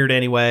little weird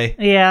anyway.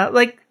 Yeah,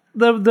 like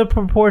the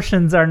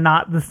proportions are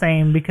not the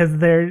same because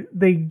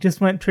they just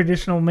went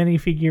traditional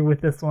minifigure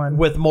with this one.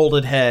 With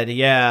molded head,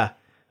 yeah.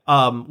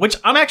 Which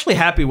I'm actually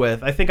happy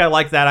with. I think I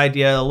like that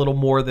idea a little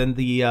more than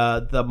the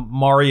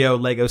Mario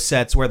Lego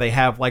sets where they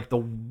have like the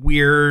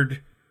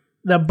weird...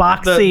 The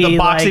boxy... The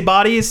boxy like,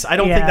 bodies. I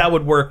don't think yeah. that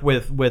would work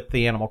with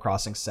the Animal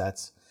Crossing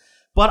sets.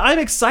 But I'm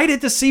excited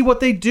to see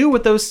what they do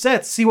with those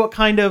sets. See what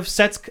kind of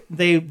sets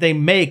they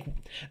make.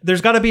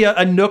 There's got to be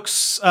a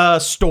Nook's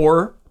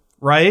store,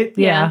 right?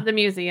 Yeah. The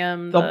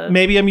museum.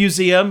 Maybe a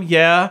museum,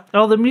 yeah.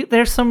 Oh,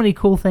 there's so many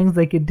cool things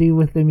they could do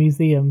with the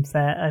museum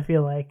set, I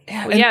feel like.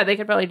 Yeah, they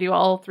could probably do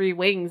all 3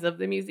 wings of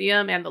the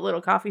museum and the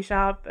little coffee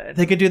shop.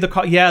 They could do the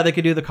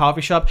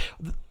coffee shop.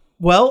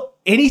 Well,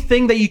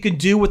 anything that you could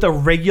do with a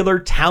regular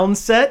town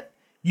set,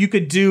 you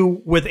could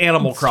do with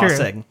Animal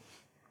Crossing. True.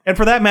 And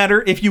for that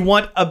matter, if you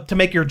want to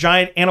make your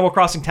giant Animal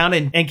Crossing town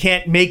and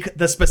can't make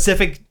the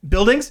specific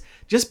buildings,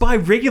 just buy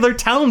regular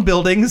town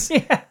buildings.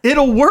 Yeah.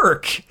 It'll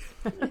work.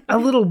 A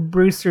little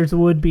Brewster's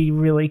would be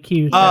really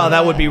cute. Oh,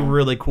 that would be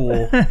really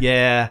cool.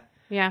 Yeah.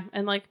 Yeah,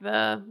 and like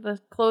the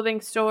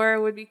clothing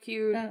store would be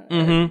cute.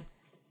 Mm-hmm.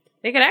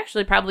 They could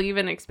actually probably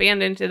even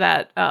expand into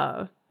that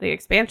the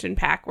expansion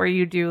pack where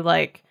you do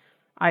like,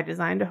 I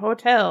designed a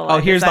hotel. Oh,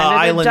 here's the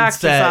island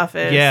doctor's set.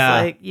 office.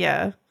 Yeah. Like,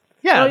 yeah.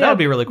 Yeah, that would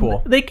be really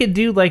cool. They could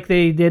do like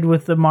they did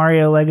with the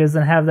Mario Legos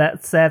and have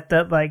that set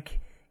that like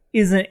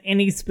isn't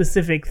any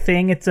specific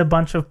thing. It's a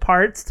bunch of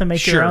parts to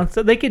make your own.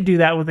 So they could do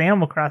that with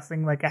Animal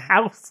Crossing, like a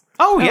house.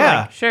 Oh,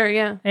 yeah. Sure,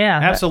 yeah. Yeah.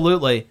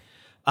 Absolutely.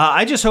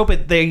 I just hope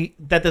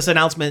that this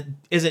announcement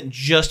isn't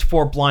just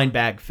for blind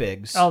bag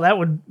figs. Oh, that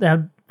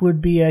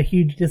would be a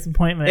huge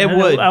disappointment. It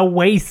would. A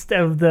waste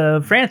of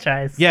the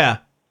franchise. Yeah.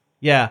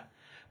 Yeah.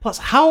 Plus,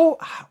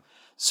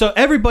 so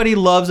everybody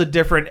loves a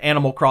different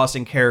Animal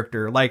Crossing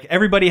character. Like,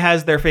 everybody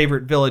has their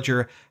favorite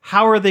villager.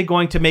 How are they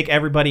going to make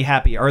everybody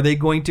happy? Are they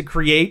going to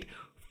create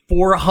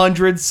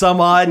 400 some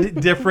odd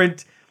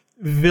different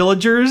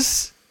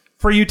villagers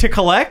for you to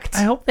collect?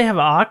 I hope they have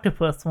an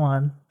octopus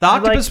one. The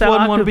octopus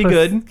one would be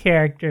good.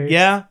 Characters.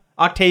 Yeah.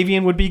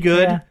 Octavian would be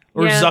good. Yeah.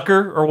 Or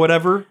Zucker or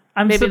whatever.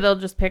 Maybe they'll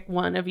just pick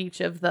one of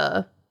each of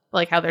the...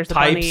 Like how there's a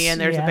types. bunny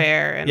and there's a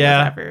bear and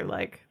whatever.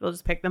 Like they'll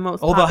just pick the most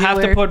popular. They'll have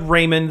to put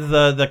Raymond,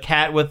 the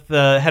cat with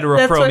the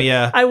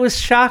heterochromia. I was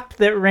shocked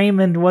that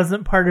Raymond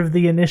wasn't part of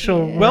the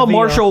initial Well, reveal.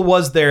 Marshall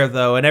was there,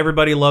 though, and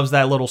everybody loves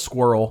that little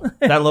squirrel.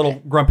 That little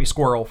grumpy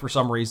squirrel for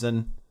some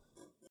reason.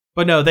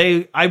 But no,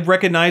 I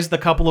recognize the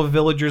couple of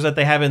villagers that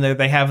they have in there.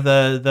 They have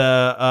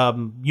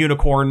the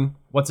unicorn.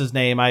 What's his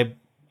name? I'm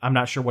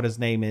not sure what his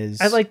name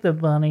is. I like the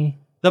bunny.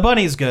 The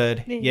bunny's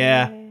good.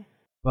 Yeah.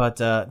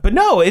 But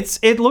no,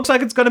 it looks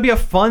like it's going to be a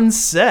fun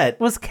set.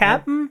 Was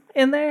Captain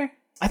in there?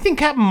 I think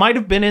Captain might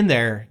have been in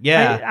there.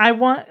 Yeah. I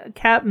want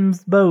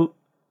Captain's boat.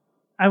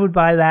 I would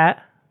buy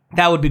that.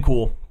 That would be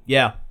cool.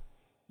 Yeah.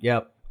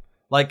 Yep.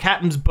 Like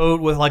Captain's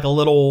boat with like a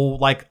little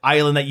like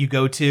island that you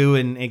go to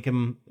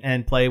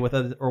and play with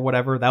it or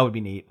whatever. That would be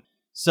neat.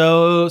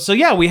 So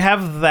yeah, we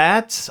have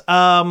that.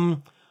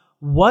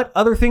 What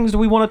other things do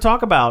we want to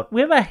talk about?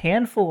 We have a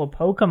handful of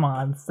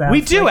Pokemon stuff.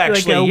 We do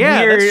actually.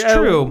 That's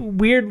true. A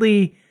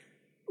weirdly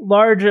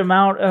large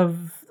amount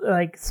of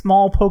like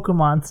small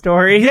Pokemon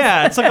stories.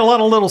 Yeah, it's like a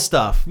lot of little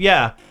stuff.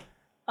 Yeah.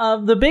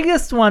 The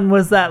biggest one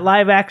was that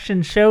live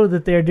action show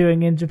that they're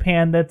doing in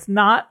Japan. That's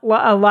not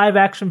a live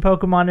action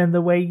Pokemon in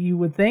the way you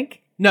would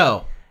think.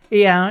 No.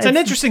 Yeah, it's an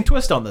interesting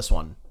twist on this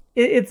one.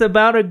 It's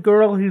about a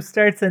girl who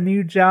starts a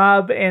new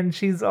job and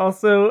she's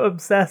also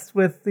obsessed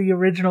with the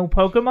original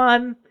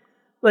Pokemon.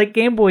 Like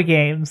Game Boy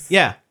games.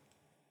 Yeah.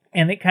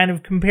 and it kind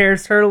of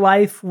compares her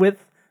life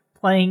with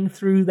playing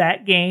through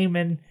that game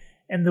and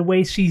the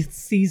way she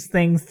sees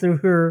things through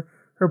her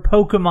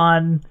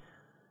Pokemon.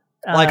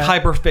 Like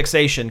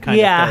hyperfixation kind of thing.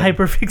 Yeah,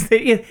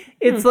 hyperfixation.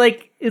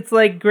 It's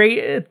like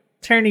Great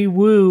Attorney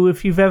Wu,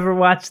 if you've ever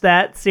watched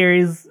that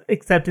series,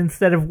 except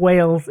instead of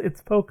whales,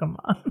 it's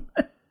Pokemon.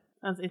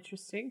 That's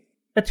interesting.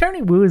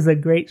 Attorney Wu is a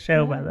great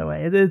show, by the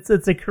way.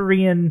 It's a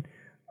Korean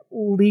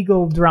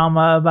legal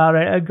drama about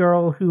a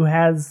girl who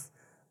has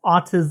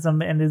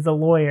autism and is a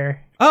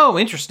lawyer. Oh,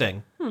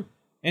 interesting.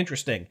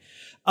 Interesting.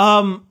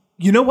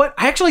 You know what?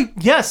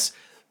 Yes,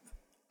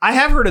 I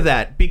have heard of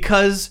that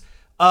because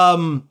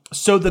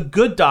so The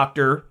Good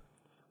Doctor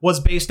was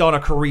based on a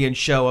Korean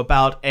show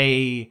about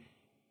a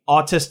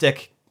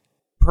autistic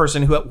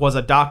person who was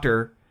a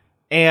doctor,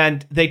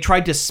 and they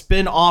tried to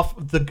spin off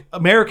the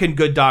American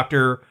Good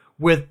Doctor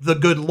with The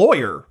Good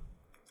Lawyer.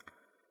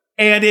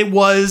 And it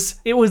was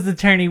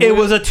Attorney Wu.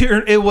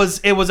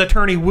 It was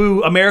Attorney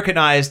Wu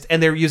Americanized,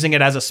 and they're using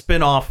it as a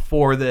spin-off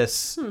for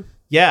this.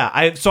 Yeah,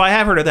 I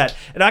have heard of that.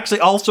 It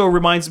actually also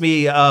reminds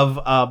me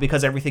of,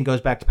 because everything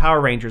goes back to Power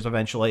Rangers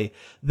eventually,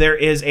 there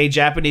is a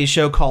Japanese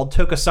show called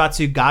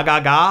Tokusatsu Ga Ga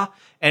Ga,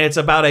 and it's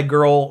about a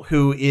girl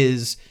who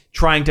is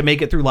trying to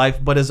make it through life,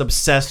 but is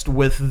obsessed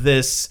with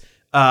this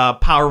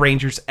Power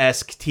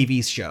Rangers-esque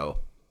TV show,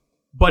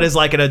 but is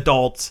like an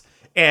adult.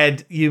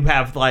 And you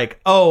have like,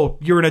 oh,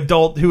 you're an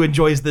adult who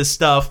enjoys this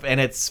stuff, and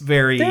it's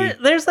very...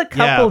 There's a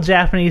couple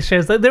Japanese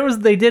shows.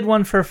 They did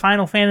one for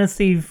Final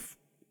Fantasy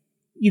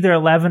either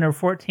 11 or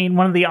 14,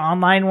 one of the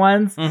online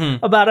ones,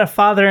 about a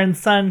father and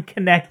son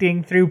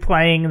connecting through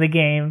playing the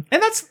game.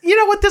 And that's, you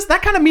know what,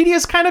 that kind of media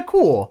is kind of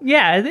cool.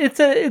 Yeah, it's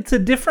a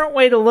different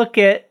way to look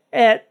at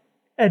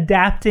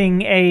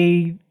adapting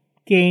a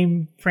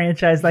game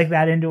franchise like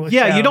that into a show.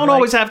 Yeah, you don't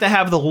always have to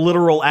have the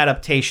literal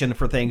adaptation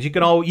for things. You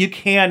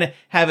can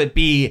have it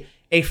be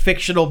a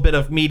fictional bit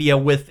of media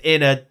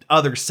within a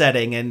other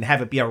setting and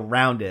have it be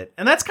around it.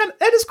 And that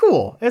is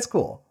cool. It's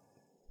cool.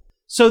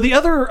 So the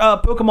other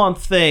Pokemon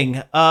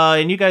thing,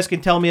 and you guys can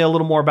tell me a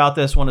little more about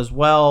this one as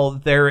well.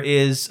 There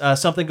is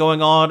something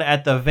going on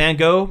at the Van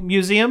Gogh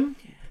Museum.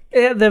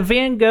 The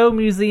Van Gogh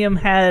Museum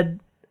had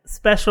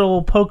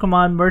special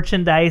Pokemon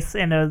merchandise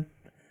and a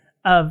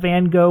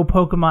Van Gogh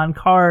Pokemon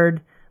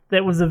card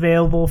that was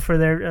available for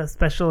their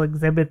special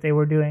exhibit they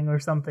were doing or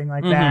something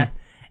like that.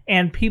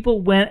 And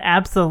people went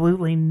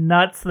absolutely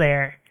nuts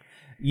there.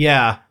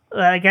 Yeah.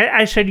 Like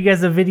I showed you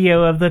guys a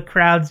video of the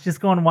crowds just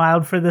going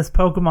wild for this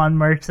Pokemon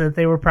merch that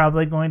they were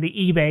probably going to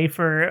eBay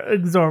for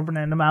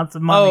exorbitant amounts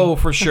of money. Oh,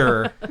 for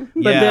sure.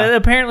 But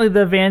apparently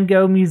the Van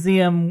Gogh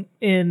Museum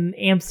in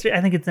Amsterdam,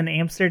 I think it's in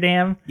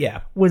Amsterdam,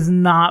 was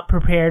not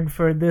prepared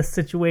for this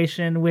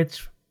situation,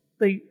 which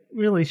they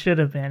really should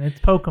have been.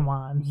 It's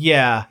Pokemon.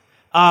 Yeah.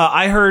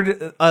 I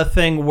heard a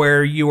thing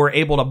where you were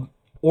able to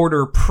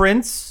order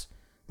prints,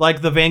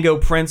 like the Van Gogh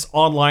prints,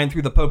 online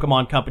through the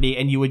Pokemon Company,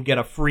 and you would get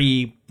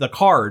the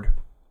card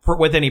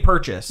with any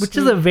purchase. Which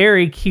is a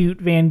very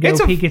cute Van Gogh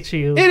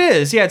Pikachu. It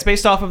is. Yeah, it's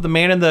based off of the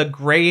Man in the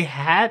Gray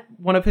Hat,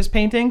 one of his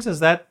paintings. Is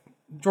that,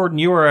 Jordan,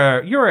 you're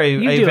a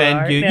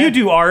Van Gogh. Yeah. You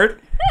do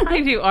art.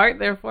 I do art,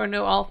 therefore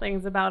know all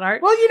things about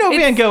art. Well, you know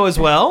Van Gogh as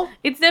well.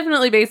 It's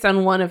definitely based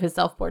on one of his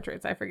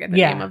self-portraits. I forget the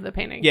name of the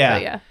painting.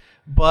 Yeah.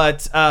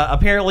 But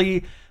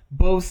apparently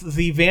both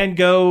the Van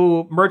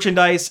Gogh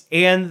merchandise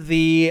and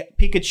the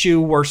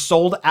Pikachu were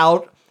sold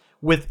out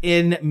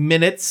within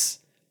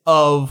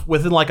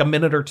like a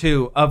minute or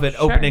two of it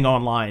opening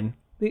online.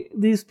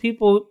 These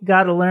people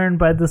got to learn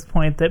by this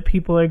point that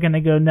people are going to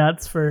go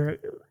nuts for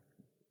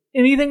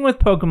anything with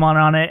Pokemon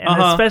on it,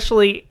 and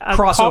especially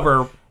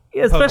crossover.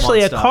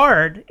 Especially Pokemon a stuff.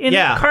 card. In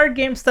card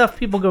game stuff,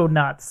 people go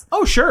nuts.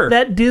 Oh, sure.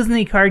 That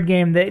Disney card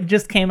game that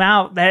just came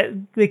out, that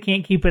they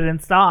can't keep it in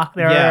stock.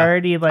 They're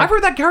already like... I've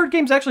heard that card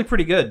game's actually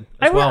pretty good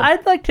as well.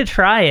 I'd like to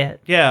try it.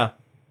 Yeah.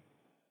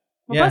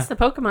 Well, plus the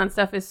Pokemon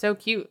stuff is so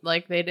cute.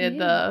 Like they did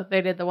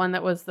the one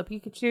that was the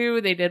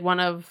Pikachu. They did one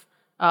of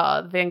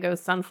Van Gogh's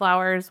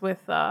sunflowers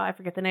with I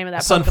forget the name of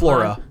that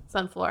Sunflora.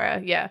 Pokemon.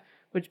 Sunflora, yeah.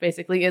 Which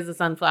basically is a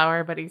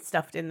sunflower, but he's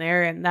stuffed in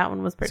there, and that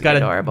one was pretty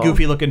adorable. Got a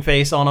goofy-looking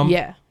face on him.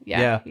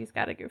 Yeah. He's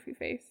got a goofy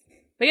face.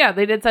 But yeah,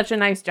 they did such a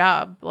nice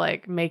job,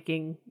 like,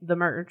 making the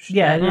merch.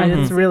 Yeah,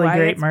 it's really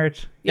great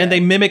merch. Yeah. And they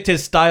mimicked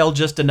his style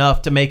just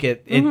enough to make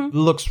it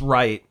looks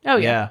right. Oh,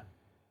 yeah.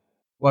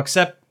 Well,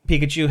 except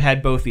Pikachu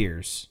had both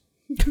ears.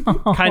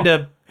 Kind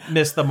of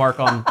missed the mark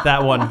on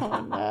that one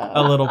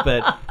a little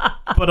bit.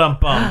 But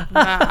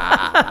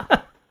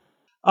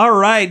All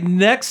right,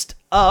 next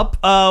up.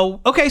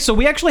 Okay, so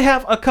we actually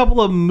have a couple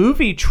of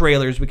movie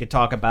trailers we could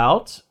talk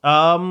about.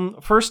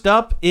 First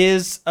up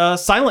is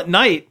Silent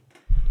Night,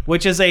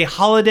 which is a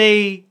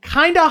holiday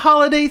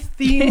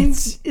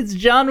themed. It's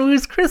John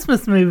Woo's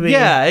Christmas movie.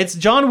 Yeah, it's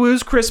John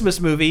Woo's Christmas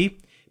movie,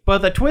 but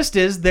the twist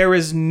is there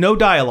is no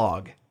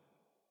dialogue.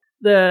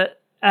 A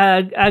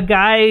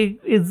guy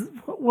is.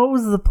 What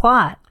was the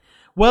plot?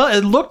 Well,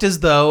 it looked as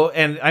though,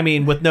 and I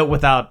mean,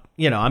 without,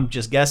 I'm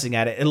just guessing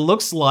at it. It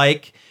looks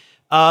like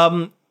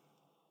 1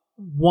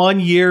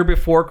 year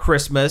before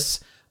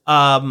Christmas,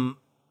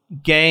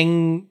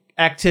 gang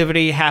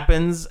activity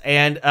happens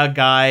and a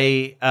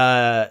guy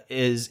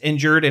is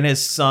injured and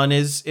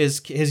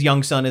his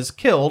young son is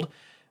killed.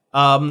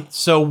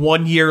 So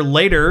 1 year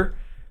later,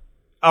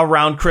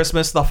 around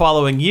Christmas the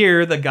following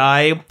year, the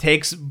guy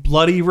takes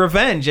bloody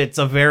revenge. It's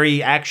a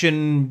very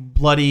action,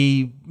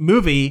 bloody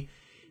movie,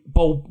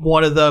 but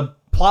one of the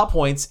plot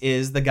points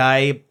is the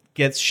guy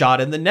gets shot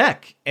in the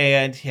neck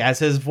and has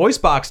his voice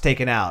box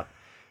taken out.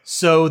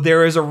 So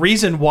there is a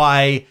reason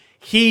why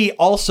he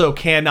also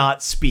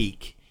cannot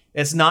speak.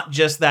 It's not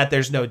just that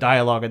there's no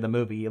dialogue in the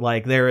movie.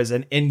 Like, there is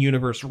an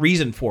in-universe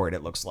reason for it,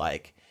 it looks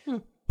like.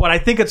 But I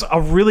think it's a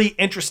really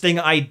interesting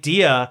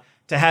idea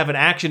to have an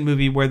action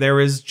movie where there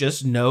is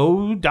just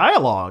no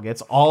dialogue.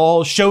 It's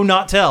all show,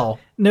 not tell.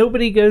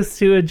 Nobody goes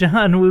to a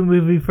John Woo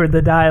movie for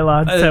the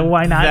dialogue, so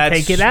why not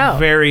take it out? That's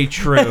very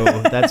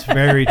true. That's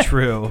very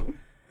true.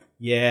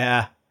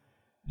 Yeah.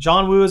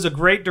 John Woo is a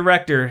great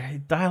director.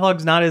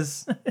 Dialogue's not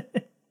his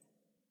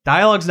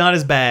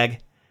bag.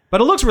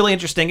 But it looks really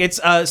interesting. It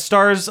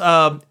stars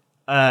Andrew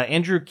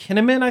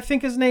Kinnaman, I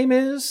think his name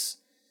is.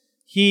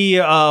 He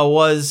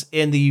was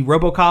in the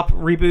RoboCop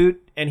reboot,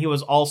 and he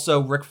was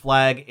also Rick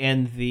Flag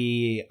in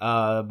the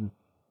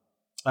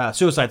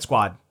Suicide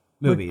Squad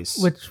movies.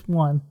 Which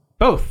one?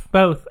 Both.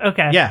 Both.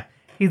 Okay. Yeah.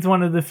 He's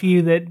one of the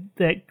few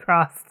that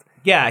crossed.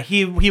 Yeah,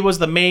 he was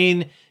the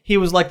main. He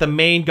was like the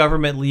main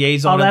government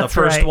liaison in the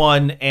first right.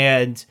 one,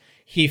 and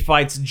he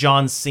fights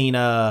John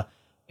Cena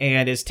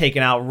and is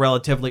taken out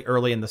relatively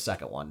early in the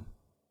second one.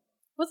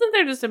 Wasn't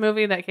there just a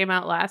movie that came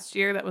out last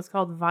year that was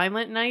called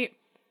Violent Night?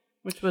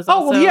 Which was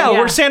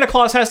where Santa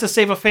Claus has to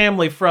save a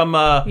family from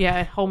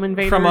home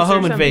invaders from a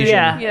home or something.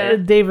 invasion. Yeah.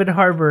 David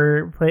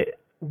Harbour played.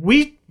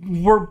 We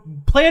were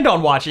planned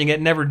on watching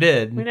it, never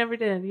did. We never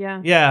did,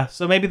 yeah. Yeah,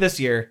 so maybe this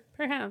year.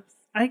 Perhaps.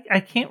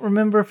 I can't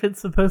remember if it's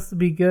supposed to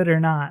be good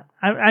or not.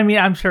 I mean,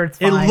 I'm sure it's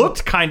fine. It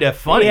looked kind of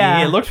funny.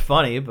 Yeah. It looked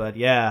funny, but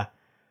yeah.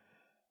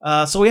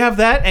 So we have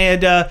that,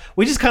 and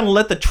we just kind of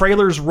let the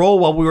trailers roll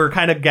while we were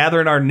kind of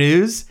gathering our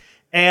news,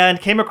 and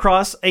came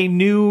across a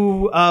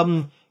new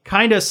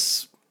kind of...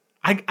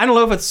 I don't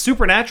know if it's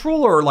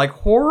supernatural or like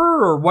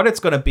horror or what it's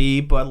going to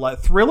be, but like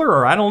thriller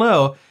or I don't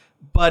know.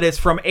 But it's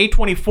from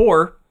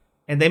A24,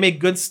 and they make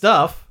good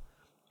stuff.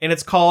 And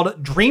it's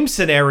called Dream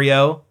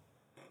Scenario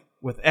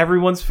with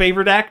everyone's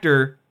favorite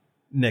actor,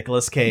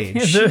 Nicolas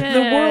Cage.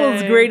 the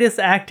world's greatest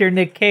actor,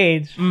 Nick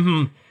Cage.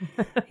 Mm-hmm.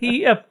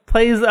 He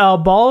plays a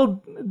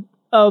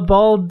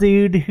bald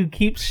dude who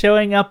keeps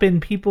showing up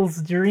in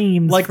people's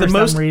dreams, like for the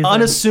most some reason.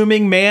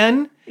 unassuming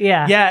man.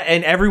 Yeah. Yeah,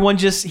 and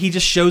he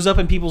just shows up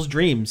in people's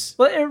dreams.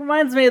 Well, it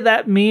reminds me of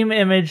that meme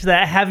image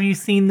that "Have you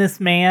seen this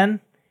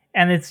man?"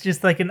 And it's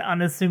just like an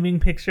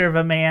unassuming picture of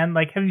a man.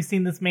 Like, "Have you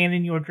seen this man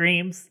in your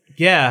dreams?"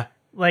 Yeah.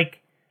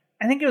 Like,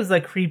 I think it was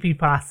like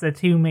creepypasta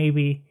too,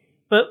 maybe.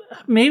 But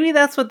maybe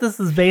that's what this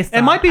is based on.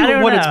 It might be I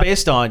don't what know. it's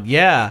based on.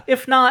 Yeah.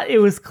 If not, it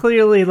was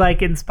clearly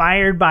like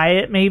inspired by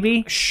it,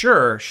 maybe.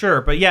 Sure.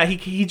 But yeah,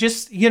 he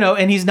just,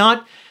 and he's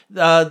not,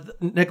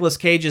 Nicolas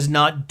Cage is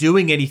not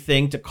doing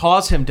anything to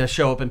cause him to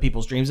show up in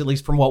people's dreams, at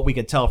least from what we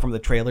could tell from the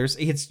trailers.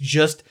 It's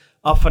just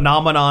a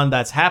phenomenon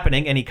that's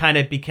happening, and he kind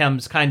of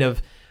becomes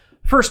becomes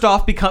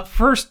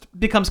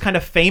kind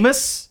of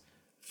famous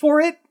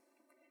for it.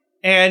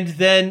 And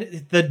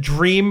then the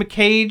dream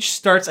Cage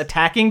starts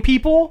attacking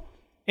people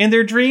in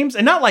their dreams,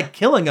 and not like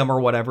killing them or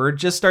whatever. It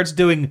just starts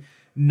doing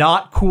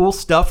not cool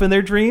stuff in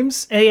their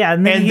dreams. Yeah,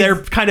 and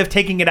they're kind of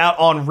taking it out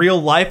on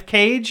real life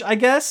Cage, I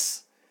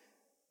guess.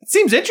 It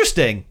seems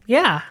interesting.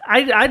 Yeah,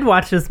 I'd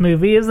watch this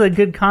movie. It was a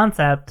good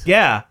concept.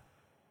 Yeah,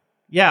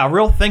 a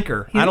real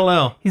thinker. I don't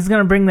know. He's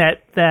gonna bring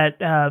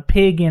that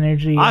pig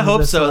energy. I into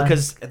hope this so, one.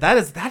 because that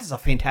is a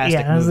fantastic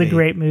movie. Yeah, that was a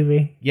great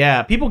movie.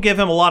 Yeah, people give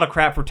him a lot of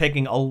crap for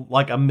taking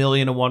a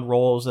million and one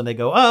roles, and they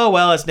go, "Oh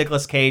well, it's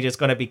Nicolas Cage. It's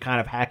going to be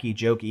kind of hacky,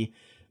 jokey."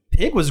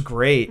 Pig was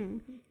great,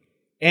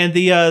 and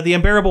the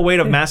Unbearable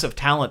Weight of Massive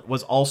Talent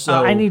was also.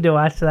 I need to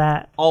watch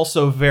that.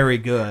 Also very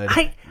good.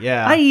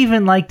 I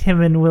even liked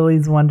him in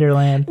Willy's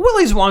Wonderland.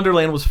 Willy's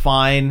Wonderland was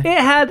fine.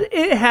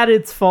 It had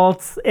its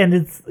faults and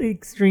its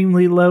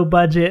extremely low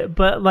budget,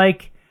 but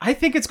like I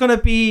think it's going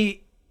to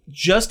be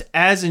just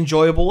as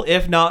enjoyable,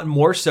 if not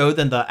more so,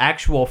 than the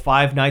actual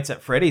Five Nights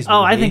at Freddy's movie.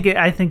 Oh,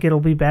 I think it'll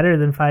be better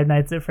than Five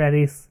Nights at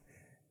Freddy's.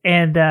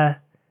 And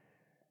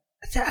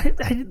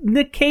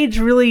Nick Cage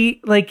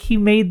really, like, he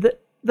made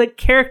the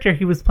character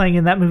he was playing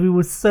in that movie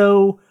was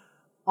so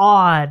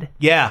odd.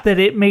 Yeah. That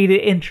it made it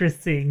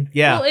interesting.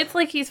 Yeah. Well, it's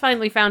like he's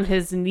finally found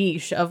his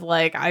niche of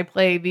like, I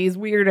play these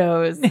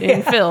weirdos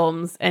in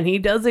films, and he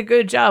does a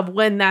good job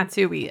when that's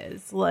who he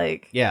is.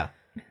 Like, yeah.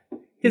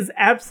 His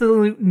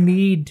absolute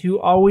need to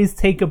always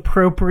take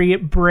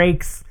appropriate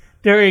breaks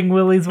during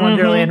Willy's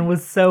Wonderland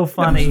was so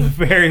funny.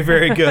 Very,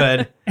 very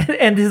good.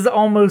 And his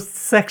almost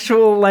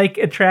sexual like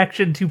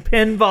attraction to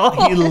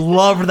pinball. He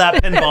loved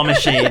that pinball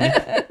machine.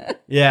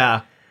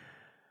 Yeah.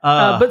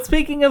 But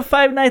speaking of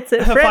Five Nights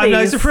at Freddy's, Five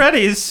Nights at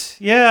Freddy's.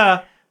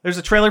 Yeah. There's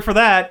a trailer for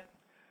that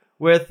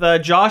with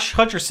Josh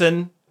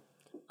Hutcherson.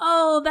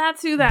 oh,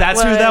 that's who that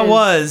That's was. who that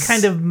was.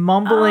 kind of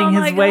mumbling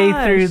Oh his my way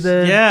gosh. through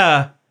the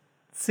Yeah.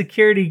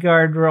 security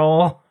guard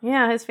role.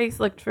 Yeah, his face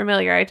looked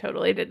familiar. I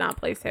totally did not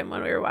place him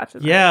when we were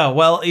watching. Yeah,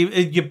 well,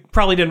 you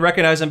probably didn't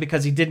recognize him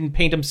because he didn't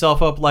paint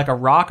himself up like a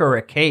rock or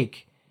a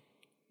cake.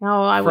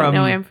 No, I wouldn't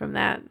know him from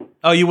that.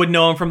 Oh, you wouldn't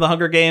know him from the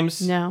Hunger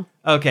Games? No.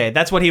 Okay,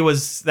 that's what he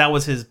was. That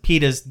was his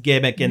Peeta's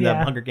gimmick in the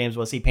Yeah. Hunger Games,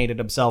 was he painted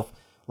himself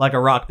like a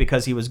rock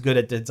because he was good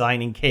at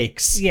designing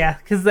cakes. Yeah,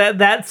 because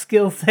that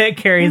skill set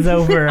carries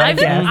over. I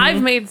guess.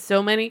 I've made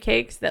so many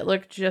cakes that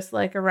look just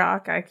like a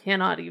rock. I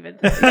cannot even.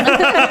 But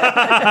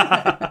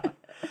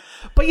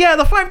yeah,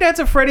 the Five Nights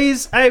at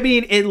Freddy's, I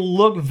mean, it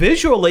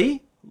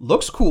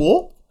looks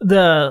cool.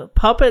 The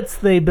puppets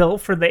they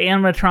built for the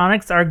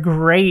animatronics are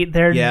great.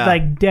 They're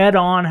like dead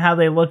on how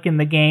they look in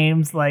the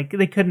games. Like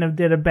they couldn't have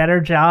did a better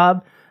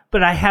job.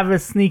 But I have a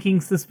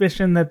sneaking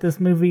suspicion that this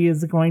movie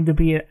is going to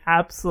be an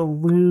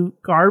absolute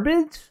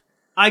garbage.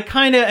 I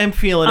kind of am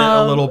feeling it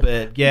a little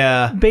bit,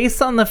 yeah.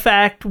 Based on the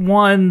fact,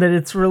 one, that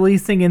it's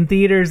releasing in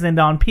theaters and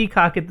on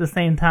Peacock at the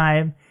same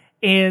time,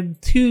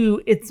 and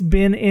two, it's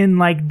been in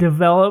like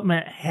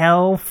development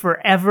hell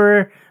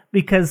forever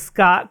because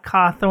Scott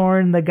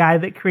Cawthon, the guy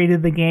that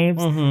created the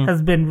games,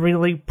 has been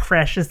really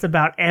precious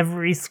about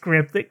every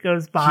script that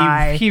goes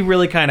by. He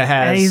really kind of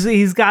And has.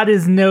 he's got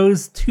his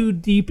nose too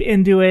deep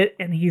into it,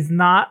 and he's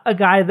not a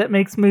guy that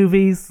makes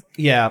movies.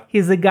 Yeah.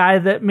 He's a guy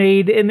that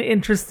made an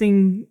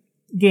interesting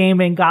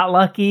game and got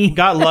lucky.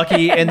 Got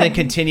lucky and then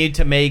continued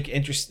to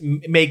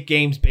make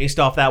games based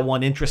off that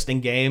one interesting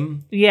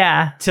game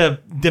Yeah. to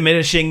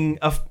diminishing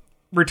of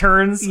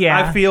returns,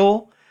 Yeah. I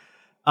feel.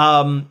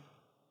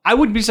 I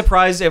wouldn't be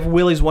surprised if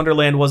Willy's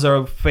Wonderland was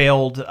a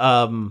failed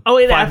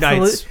Five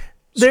Nights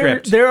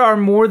script. There are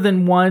more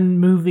than one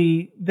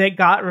movie that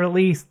got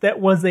released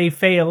that was a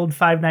failed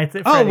Five Nights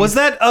at Freddy's. Oh, was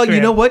that?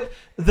 You know what?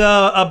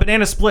 The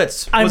Banana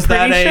Splits. I'm was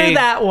pretty that sure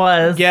that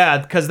was. Yeah,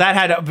 because that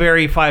had a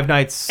very Five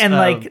Nights. And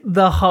like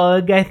The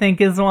Hug, I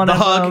think, is one The of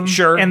Hug, them.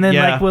 sure, And then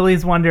yeah. like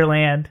Willy's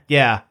Wonderland.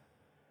 Yeah.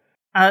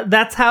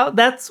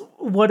 That's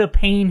what a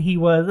pain he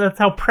was. That's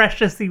how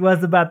precious he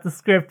was about the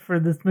script for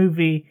this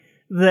movie.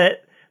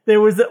 That there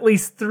was at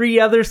least 3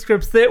 other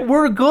scripts that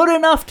were good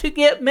enough to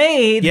get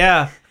made.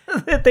 Yeah.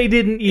 That they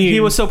didn't use. He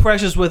was so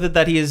precious with it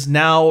that he is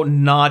now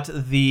not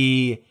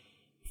the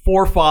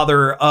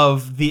forefather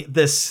of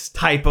this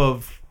type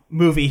of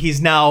movie.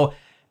 He's now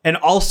and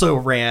also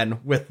ran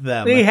with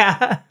them.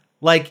 Yeah.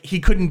 Like he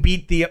couldn't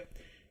beat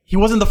he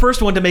wasn't the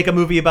first one to make a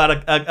movie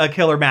about a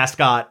killer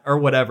mascot or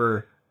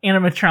whatever.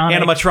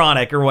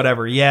 Animatronic or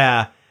whatever.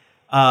 Yeah.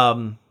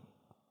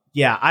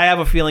 Yeah, I have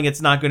a feeling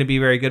it's not going to be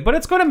very good, but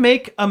it's going to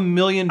make $1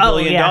 billion.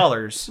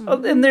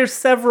 And there's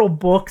several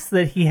books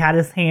that he had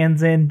his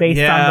hands in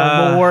based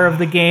on the lore of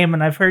the game,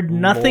 and I've heard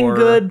nothing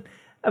good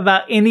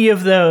about any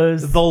of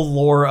those. The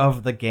lore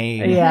of the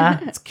game. Yeah.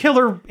 It's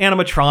killer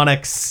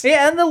animatronics.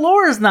 Yeah, and the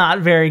lore is not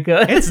very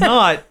good. It's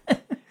not.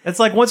 It's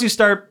like once you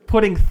start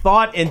putting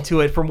thought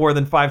into it for more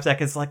than 5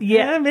 seconds, like,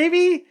 yeah,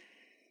 maybe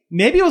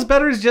it was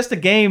better as just a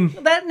game.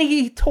 That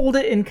he told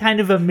it in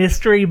kind of a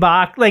mystery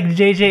box, like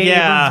J.J.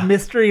 Abrams'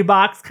 mystery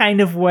box kind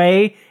of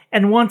way.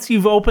 And once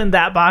you've opened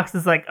that box,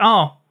 it's like,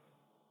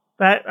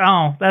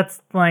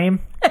 that's lame.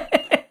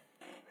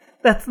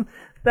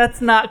 That's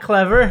not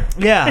clever.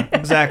 Yeah,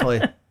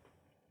 exactly.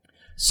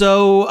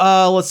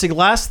 So let's see.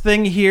 Last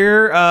thing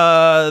here,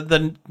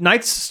 the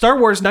Star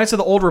Wars Knights of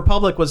the Old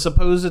Republic was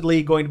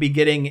supposedly going to be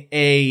getting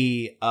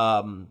a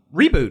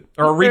reboot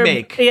or a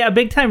remake. Yeah, a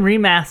big time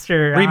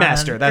remaster.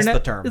 Remaster, that's the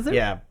term. Is it?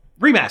 Yeah,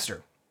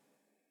 remaster.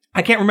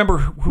 I can't remember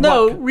who.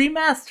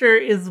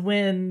 Remaster is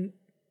when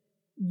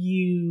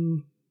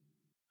you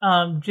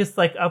just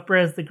like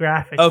up-res the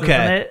graphics. Okay.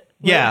 Isn't it?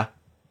 Yeah.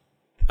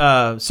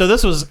 So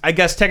this was, I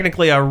guess,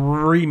 technically a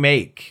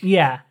remake.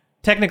 Yeah.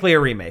 Technically a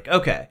remake.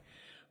 Okay.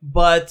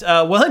 But,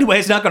 well, anyway,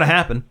 it's not going to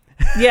happen.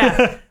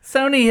 Yeah.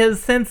 Sony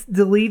has since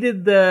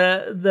deleted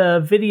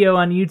the video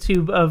on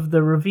YouTube of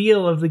the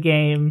reveal of the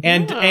game.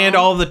 And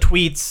all the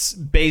tweets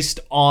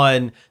based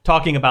on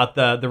talking about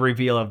the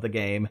reveal of the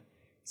game.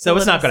 So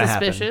it's not going to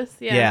happen. Suspicious,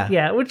 yeah.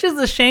 Yeah, which is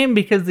a shame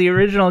because the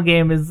original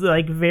game is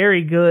like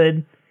very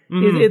good.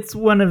 It's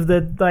one of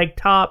the like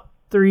top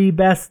 3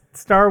 best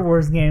Star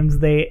Wars games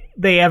they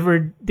ever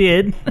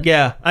did.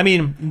 Yeah, I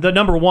mean, the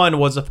number 1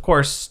 was, of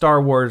course,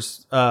 Star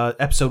Wars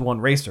Episode 1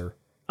 Racer.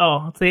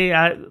 Oh, see,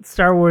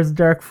 Star Wars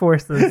Dark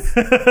Forces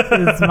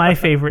is my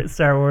favorite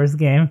Star Wars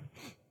game.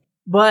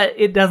 But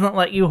it doesn't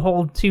let you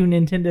hold 2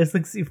 Nintendo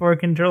 64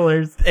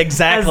 controllers.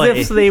 Exactly.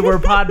 As if they were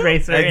Pod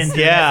Racer engines.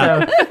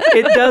 Yeah. So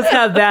it does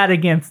have that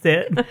against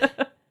it.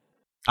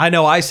 I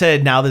know I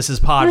said now this is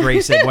pod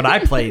racing when I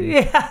played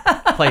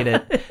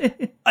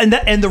it.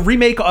 And the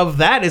remake of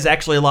that is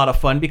actually a lot of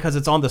fun because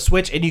it's on the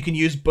Switch and you can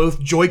use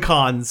both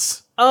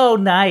Joy-Cons Oh,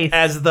 nice.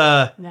 as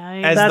the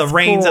That's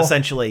reins cool.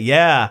 essentially.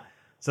 Yeah.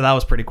 So that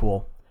was pretty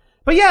cool.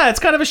 But yeah, it's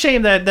kind of a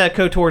shame that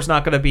KOTOR's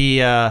not going to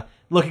be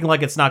looking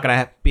like it's not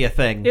going to be a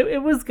thing.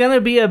 It was going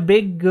to be a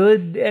big,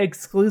 good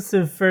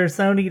exclusive for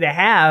Sony to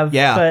have.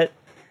 Yeah. But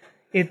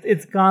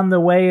it's gone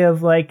the way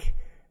of like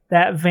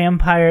that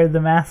Vampire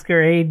the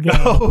Masquerade game.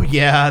 Oh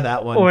yeah,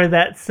 that one. Or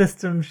that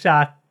System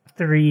Shock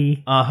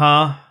 3.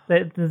 Uh-huh.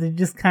 that they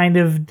just kind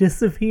of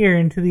disappear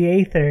into the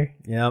aether.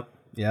 Yep.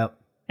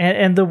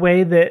 And the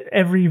way that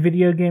every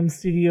video game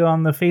studio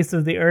on the face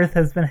of the earth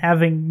has been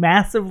having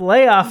massive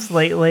layoffs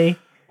lately.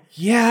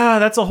 Yeah,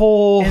 that's a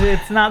whole... And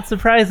it's not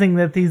surprising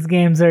that these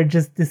games are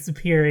just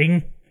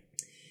disappearing.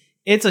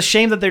 It's a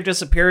shame that they're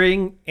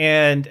disappearing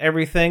and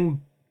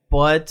everything,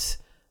 but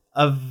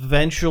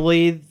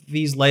eventually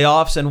these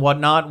layoffs and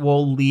whatnot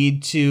will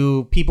lead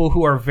to people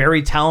who are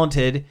very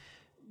talented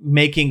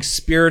making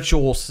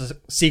spiritual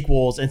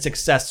sequels and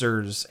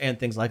successors and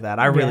things like that.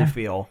 I really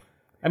feel.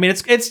 I mean,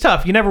 it's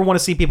tough. You never want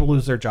to see people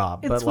lose their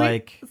job, but it's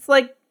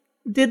like,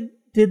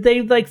 did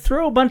they like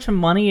throw a bunch of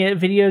money at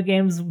video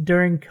games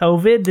during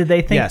COVID? Did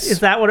they think, Yes. Is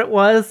that what it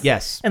was?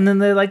 Yes. And then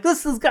they're like,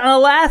 this is gonna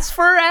last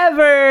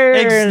forever.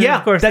 And Yeah,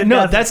 of course it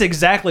doesn't. that's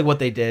exactly what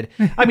they did.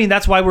 I mean,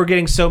 that's why we're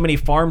getting so many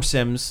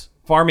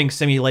farming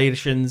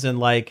simulations and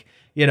like,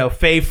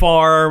 Fae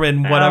Farm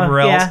and whatever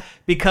else, yeah.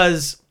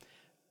 because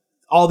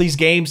all these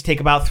games take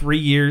about 3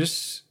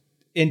 years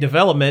in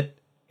development,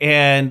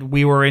 and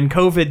we were in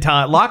COVID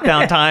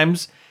lockdown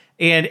times,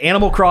 and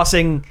Animal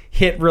Crossing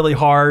hit really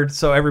hard,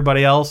 so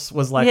everybody else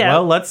was like, Yeah.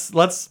 well,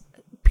 let's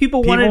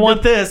People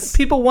want this.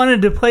 People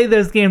wanted to play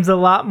those games a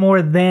lot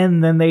more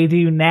then than they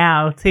do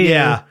now, too.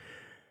 Yeah.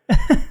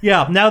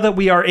 Yeah, now that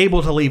we are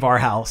able to leave our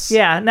house.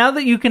 Yeah, now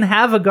that you can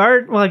have a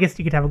garden, well, I guess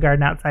you could have a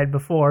garden outside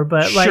before,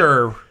 but like,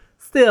 Sure.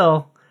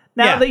 still,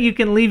 now Yeah. that you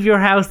can leave your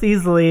house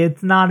easily,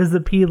 it's not as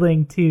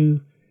appealing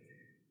to,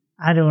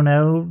 I don't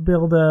know,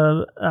 build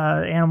a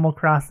Animal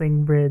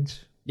Crossing bridge.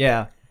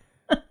 Yeah.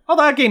 Oh,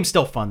 that game's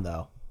still fun,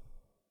 though.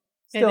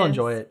 Still It is.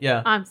 enjoy it,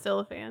 yeah. I'm still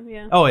a fan.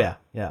 Yeah. Oh, yeah,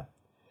 yeah.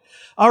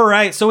 All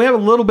right, so we have a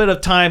little bit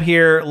of time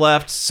here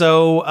left.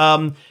 So,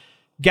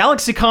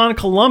 GalaxyCon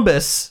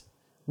Columbus,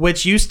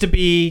 which used to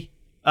be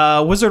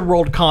Wizard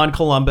World Con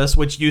Columbus,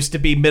 which used to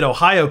be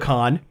Mid-Ohio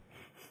Con.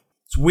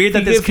 It's weird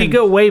that If you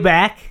go way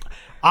back,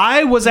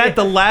 I was at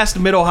the last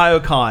Mid-Ohio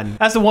Con.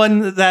 That's the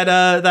one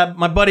that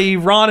my buddy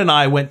Ron and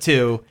I went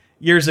to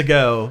years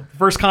ago. The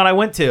first con I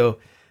went to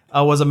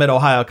was a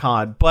Mid-Ohio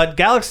Con. But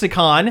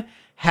GalaxyCon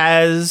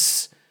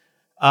has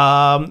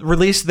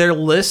released their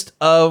list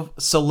of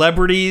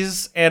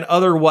celebrities and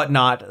other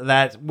whatnot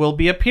that will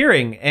be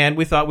appearing. And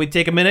we thought we'd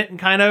take a minute and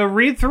kind of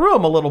read through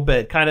them a little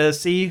bit, kind of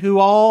see who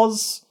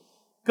all's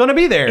going to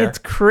be there. it's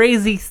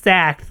crazy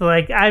stacked.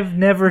 Like, I've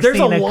never There's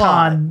seen a a lot.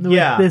 con with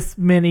Yeah. this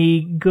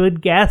many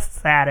good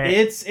guests at it.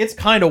 It's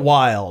kind of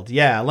wild.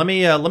 Yeah, let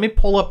me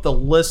pull up the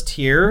list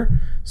here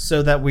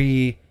so that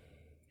we...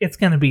 It's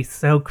going to be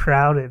so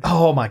crowded.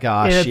 Oh my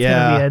gosh, It's yeah.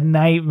 going to be a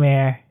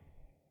nightmare.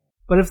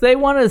 But if they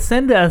want to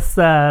send us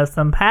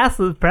some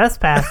press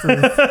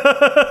passes,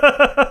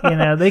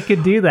 they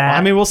could do that.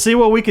 I mean, we'll see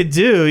what we could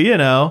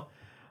do,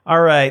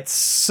 All right,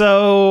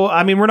 so,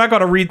 I mean, we're not going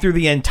to read through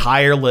the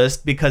entire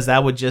list because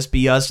that would just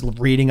be us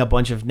reading a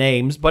bunch of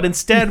names, but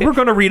instead, we're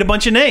going to read a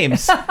bunch of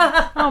names.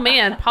 Oh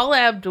man, Paula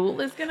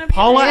Abdul is gonna be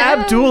Paula there.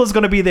 Abdul is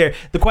going to be there.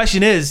 The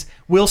question is,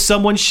 will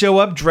someone show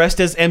up dressed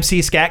as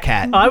MC Scat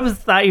Cat? I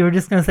thought you were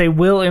just going to say,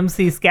 will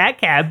MC Scat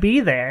Cat be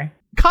there?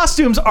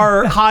 Costumes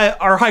are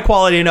high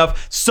quality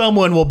enough.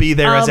 Someone will be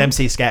there as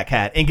MC Scat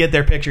Cat and get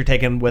their picture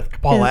taken with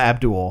Paula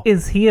Abdul.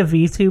 Is he a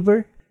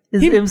VTuber?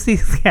 Is MC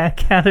Scat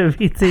Cat a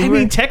VTuber? I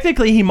mean,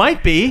 technically, he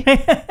might be.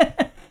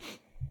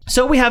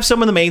 So we have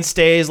some of the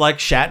mainstays, like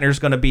Shatner's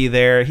going to be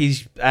there.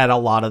 He's at a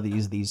lot of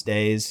these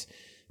days.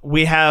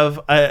 We have,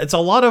 it's a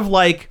lot of,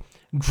 like,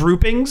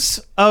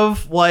 groupings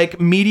of, like,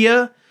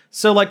 media.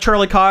 So, like,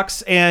 Charlie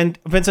Cox and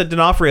Vincent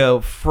D'Onofrio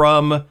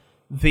from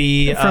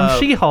the... From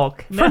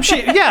She-Hulk.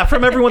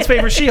 From everyone's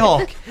favorite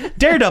She-Hulk.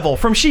 Daredevil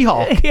from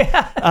She-Hulk.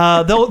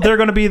 Yeah. They're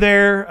going to be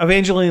there.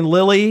 Evangeline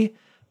Lilly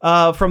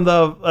from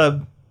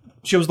the...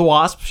 she was the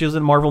Wasp. She was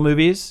in Marvel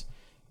movies.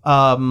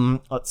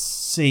 Let's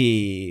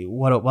see.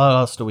 What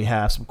else do we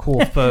have? Some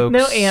cool folks.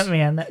 No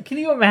Ant-Man. Can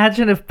you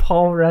imagine if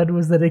Paul Rudd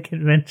was at a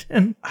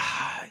convention?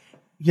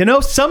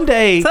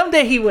 Someday...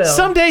 Someday he will.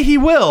 Someday he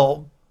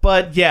will.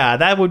 But yeah,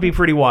 that would be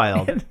pretty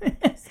wild.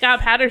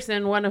 Scott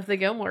Patterson, one of the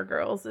Gilmore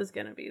Girls, is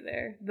gonna be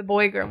there. The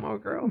boy Gilmore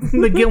Girls.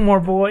 The Gilmore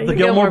Boy. The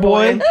Gilmore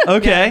Boy. Boy.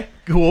 Okay.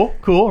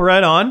 Cool.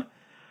 Right on.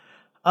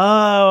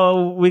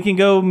 We can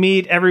go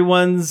meet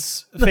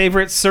everyone's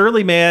favorite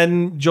surly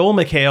man, Joel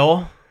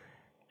McHale.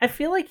 I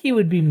feel like he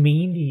would be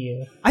mean to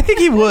you. I think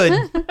he would.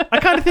 I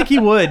kind of think he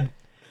would.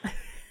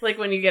 Like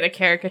when you get a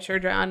caricature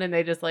drawn and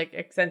they just like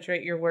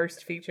accentuate your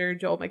worst feature,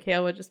 Joel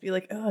McHale would just be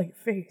like, "Oh, your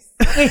face."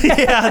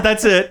 Yeah,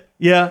 that's it.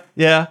 Yeah.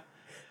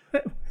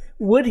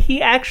 Would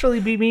he actually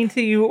be mean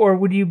to you, or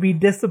would you be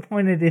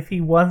disappointed if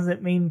he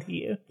wasn't mean to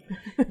you?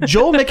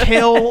 Joel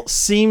McHale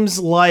seems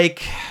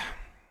like...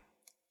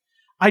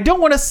 I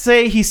don't want to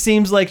say he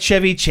seems like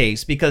Chevy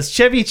Chase, because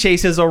Chevy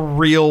Chase is a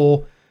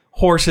real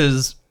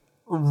horse's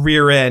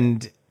rear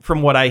end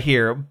from what I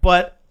hear,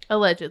 but...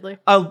 Allegedly.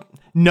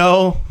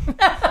 No.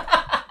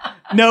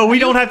 No, we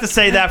don't have to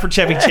say that for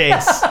Chevy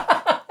Chase.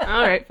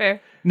 All right, fair.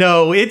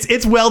 No,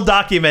 it's well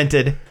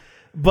documented.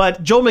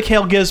 But Joel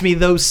McHale gives me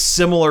those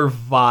similar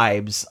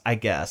vibes, I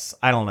guess.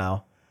 I don't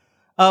know.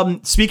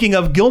 Speaking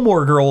of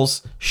Gilmore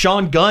Girls,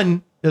 Sean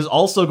Gunn is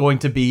also going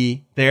to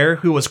be there,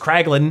 who was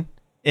Kraglin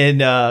in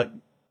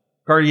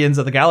Guardians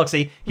of the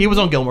Galaxy. He was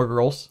on Gilmore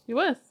Girls. He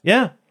was.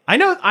 Yeah. I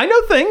know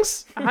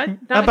things Not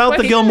about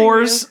the questioning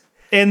Gilmores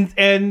you.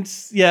 and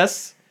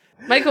yes.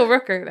 Michael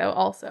Rooker, though,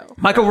 also.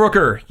 Michael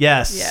Rooker,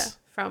 yes. Yeah,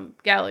 from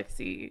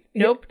Galaxy.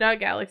 Nope, not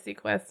Galaxy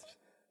Quest.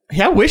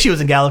 Yeah, I wish he was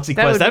in Galaxy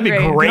That Quest. would That'd be be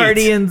great. great.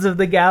 Guardians of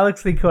the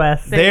Galaxy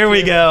Quest. There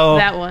we go.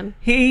 That one.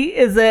 He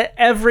is at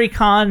every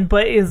con,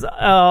 but is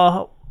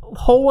a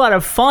whole lot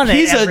of fun at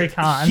every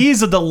con.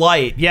 He's a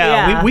delight.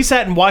 Yeah, Yeah. We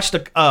sat and watched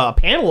a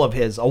panel of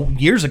his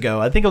years ago.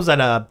 I think it was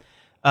at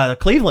a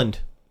Cleveland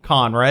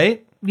con,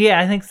 right? Yeah,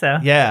 I think so.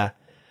 Yeah.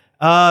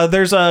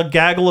 There's a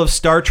gaggle of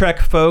Star Trek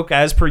folk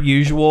as per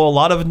usual. A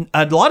lot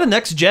of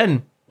next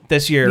gen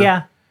this year.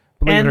 Yeah.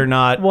 Believe and it or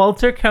not.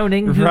 Walter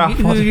Koenig, Ralph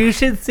who Walter- you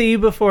should see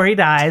before he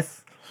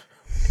dies.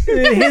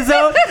 His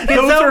own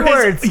Those are his-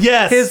 words.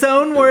 yes. His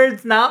own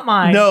words, not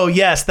mine. No,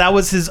 yes, that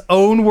was his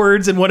own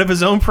words in one of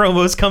his own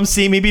promos. Come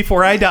see me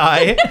before I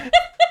die.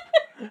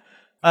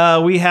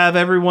 We have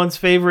everyone's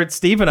favorite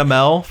Stephen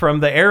Amell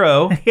from The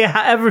Arrow.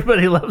 Yeah,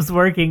 everybody loves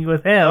working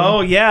with him. Oh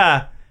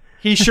yeah,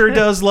 he sure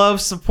does love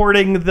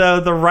supporting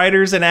the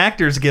writers and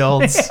actors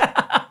guilds.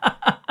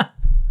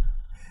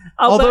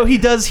 Although he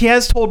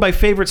has told my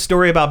favorite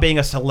story about being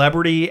a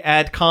celebrity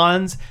at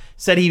cons.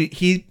 Said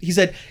he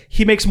said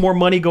he makes more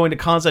money going to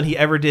cons than he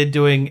ever did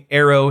doing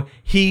Arrow.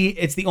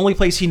 It's the only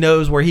place he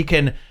knows where he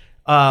can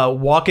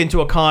walk into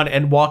a con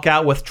and walk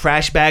out with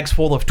trash bags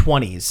full of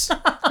 20s.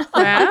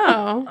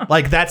 Wow.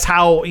 Like that's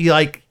how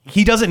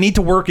he doesn't need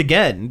to work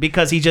again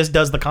because he just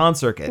does the con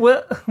circuit.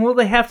 Will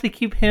they have to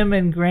keep him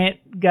and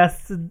Grant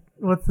Gustin?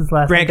 What's his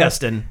last name? Grant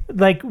Gustin.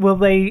 Like, will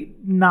they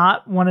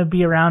not want to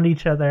be around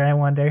each other? I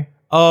wonder.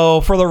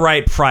 Oh, for the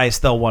right price,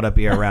 they'll want to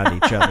be around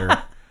each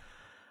other.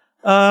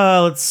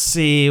 Let's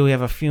see. We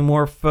have a few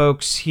more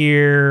folks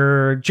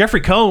here.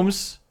 Jeffrey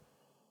Combs,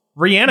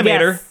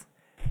 Reanimator.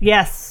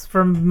 Yes,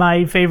 from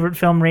my favorite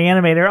film,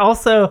 Reanimator.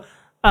 Also,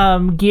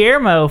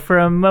 Guillermo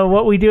from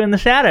What We Do in the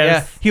Shadows.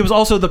 Yeah, he was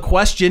also the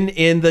Question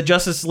in the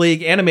Justice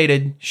League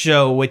animated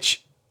show,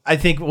 which I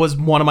think was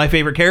one of my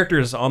favorite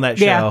characters on that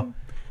show. Yeah.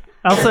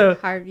 Also,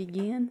 Harvey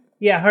Guillen.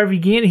 yeah, Harvey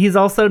Guillen. He's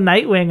also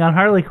Nightwing on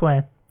Harley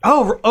Quinn.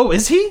 Oh,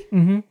 is he?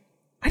 Mm-hmm.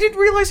 I didn't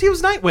realize he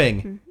was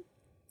Nightwing.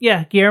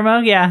 Yeah, Guillermo.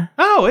 Yeah,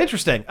 Oh,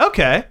 interesting.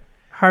 Okay.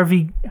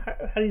 Harvey. How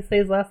do you say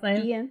his last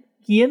name? Ian.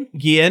 Guillen.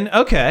 Gian.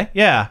 Okay.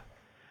 Yeah.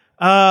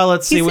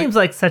 Let's see. He seems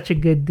like such a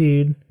good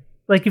dude.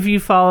 Like if you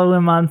follow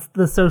him on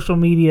the social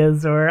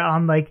medias or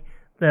on like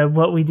the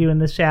What We Do in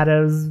the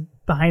Shadows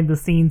behind the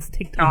scenes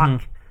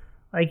TikTok,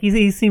 like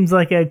he seems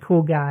like a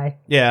cool guy.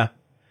 Yeah.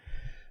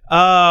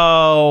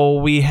 Oh,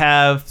 we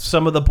have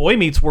some of the Boy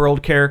Meets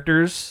World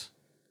characters.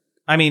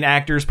 I mean,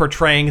 actors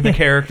portraying the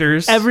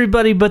characters.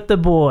 Everybody but the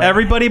boy.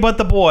 Everybody but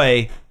the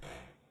boy.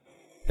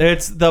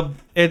 It's the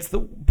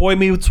Boy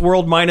Meets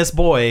World minus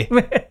boy.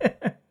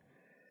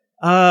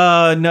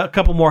 A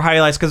couple more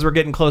highlights because we're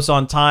getting close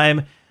on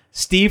time.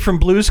 Steve from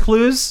Blue's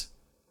Clues,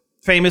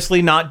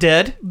 famously not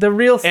dead, The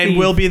real Steve. and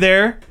will be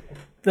there.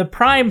 The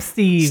prime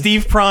Steve.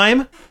 Steve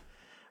Prime.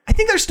 I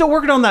think they're still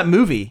working on that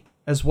movie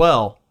as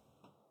well,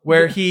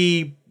 where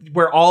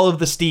all of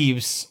the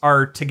Steves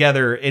are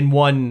together in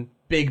one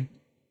big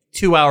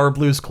 2-hour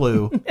Blue's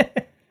Clue.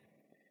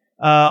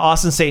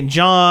 Austin St.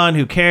 John,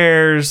 who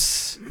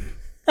cares?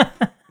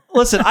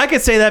 Listen, I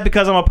could say that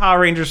because I'm a Power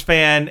Rangers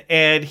fan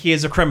and he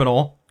is a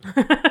criminal.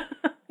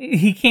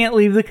 He can't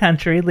leave the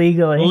country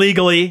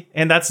legally.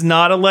 And that's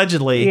not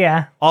allegedly.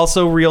 Yeah.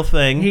 Also real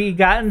thing. He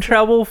got in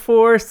trouble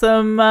for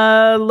some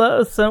what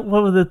was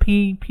the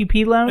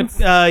PP loans?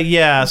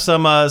 Yeah,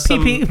 some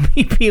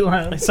PP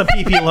loans. some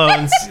PP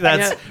loans.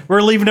 That's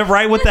We're leaving it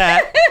right with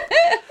that.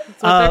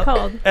 That's what they're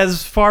called.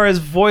 As far as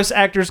voice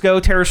actors go,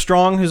 Tara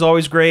Strong, who's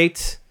always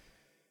great.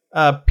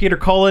 Peter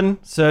Cullen,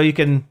 so you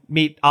can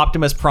meet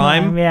Optimus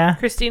Prime. Yeah.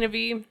 Christina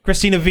V.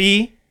 Christina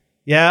V.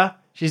 Yeah,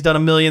 she's done a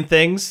million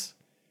things.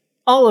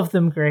 All of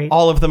them great.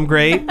 All of them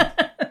great.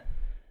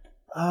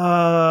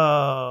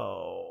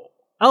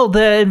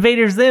 The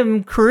Invaders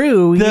Zim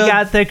crew. You The-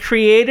 got the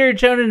creator,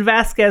 Jonan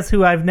Vasquez,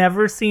 who I've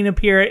never seen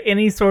appear at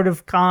any sort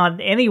of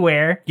con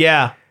anywhere.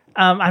 Yeah,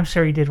 I'm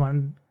sure he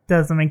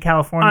does them in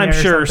California. I'm or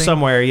sure something.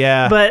 somewhere.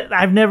 Yeah, But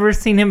I've never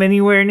seen him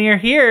anywhere near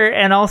here.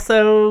 And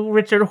also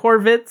Richard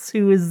Horvitz,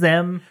 who is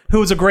them.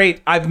 who's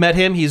I've met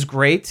him. He's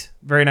great.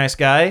 Very nice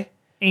guy.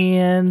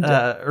 And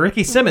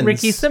Ricky Simmons.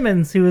 Ricky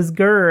Simmons, who is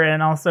Gurr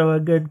and also a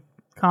good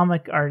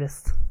comic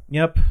artist.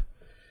 Yep.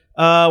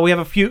 We have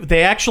a few.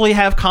 They actually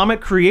have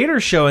comic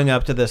creators showing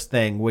up to this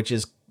thing, which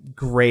is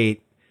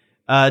great.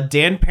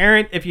 Dan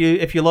Parent, if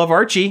you love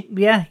Archie.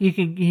 Yeah,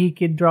 he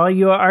could draw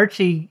you a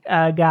Archie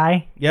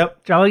guy.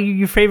 Yep. Draw you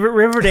your favorite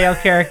Riverdale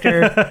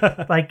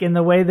character, like in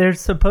the way they're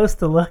supposed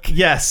to look.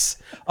 Yes.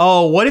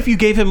 Oh, what if you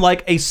gave him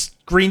like a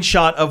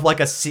screenshot of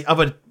like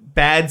a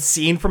bad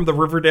scene from the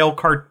Riverdale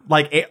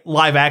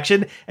live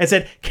action and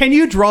said, "Can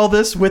you draw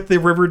this with the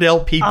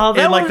Riverdale people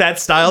in like that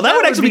style?" That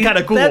would actually be kind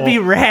of cool. That'd be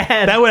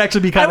rad. That would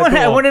actually be kind of cool.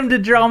 I want him to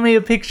draw me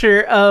a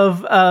picture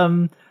of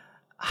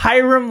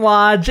Hiram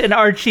Lodge and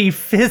Archie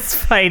fist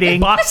fighting.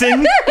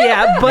 Boxing.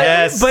 Yeah, but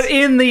Yes. but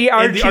in the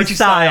Archie, In the Archie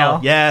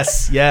style.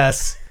 Yes.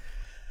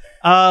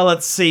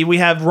 Let's see. We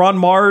have Ron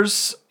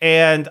Mars,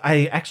 and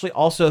I actually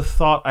also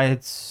thought I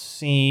had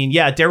seen,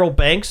 Daryl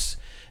Banks.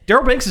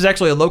 Daryl Banks is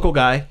actually a local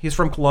guy. He's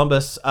from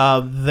Columbus.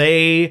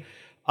 So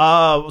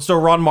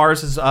Ron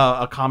Mars is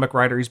a comic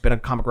writer. He's been a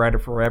comic writer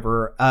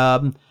forever.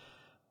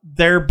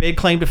 Their big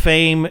claim to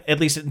fame, at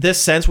least in this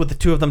sense, with the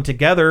two of them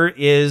together,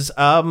 is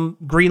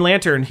Green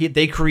Lantern.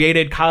 They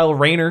created Kyle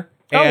Rayner.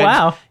 Oh,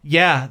 wow.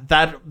 Yeah,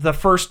 the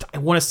first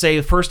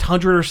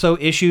 100 or so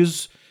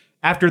issues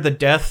after the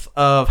death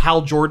of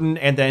Hal Jordan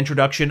and the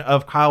introduction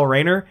of Kyle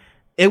Rayner,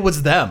 it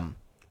was them.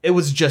 It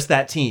was just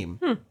that team.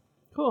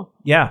 Cool.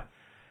 Yeah.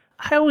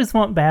 I always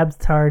want Babs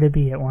Tarr to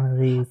be at one of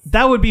these.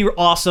 That would be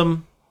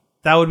awesome.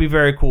 That would be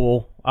very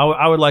cool.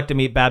 I would like to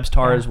meet Babs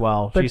Tarr as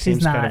well. but She she's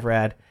seems kind not. of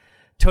rad.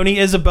 Tony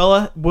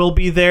Isabella will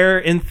be there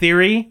in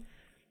theory.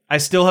 I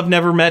still have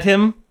never met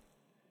him.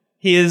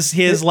 He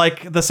is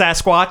like the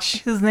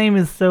Sasquatch. His name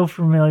is so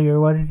familiar.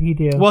 What did he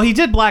do? Well, he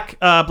did Black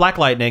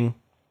Lightning.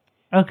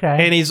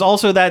 Okay. And he's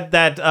also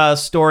that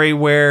story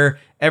where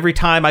every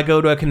time I go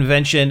to a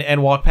convention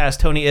and walk past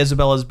Tony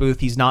Isabella's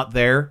booth, he's not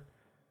there.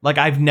 Like,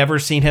 I've never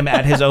seen him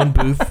at his own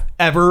booth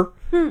ever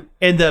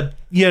in the,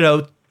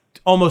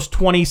 almost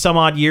 20 some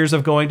odd years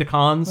of going to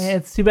cons. Yeah,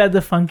 it's too bad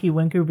the Funky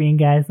Winkerbean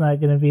guy's not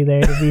going to be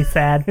there to be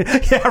sad.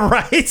 Yeah,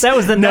 right. That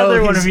was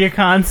another one of your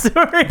con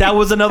stories. That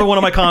was another one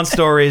of my con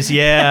stories.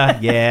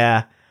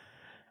 Yeah.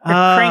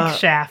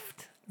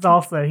 Crankshaft is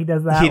also, he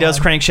does that He does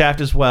one.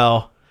 Crankshaft as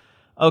well.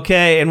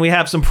 Okay, and we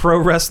have some pro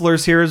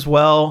wrestlers here as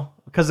well,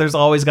 because there's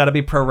always got to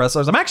be pro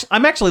wrestlers.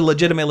 I'm actually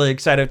legitimately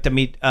excited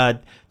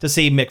to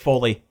see Mick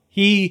Foley.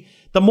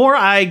 The more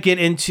I get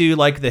into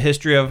like the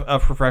history of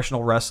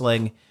professional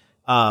wrestling,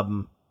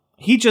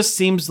 he just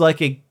seems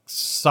like a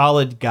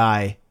solid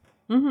guy.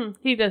 Mm-hmm.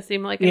 He does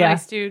seem like a Yeah.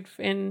 nice dude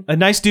in A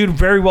nice dude,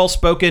 very well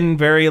spoken,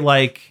 very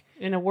like.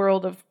 a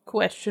world of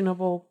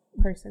questionable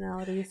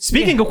personalities.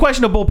 Speaking of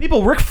questionable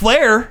people, Ric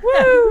Flair.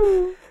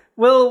 Woo!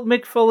 Will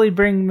Mick Foley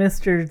bring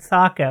Mr.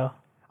 Sacco?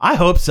 I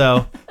hope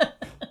so.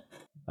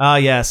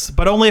 Yes,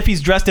 but only if he's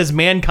dressed as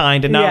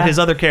Mankind and not Yeah. his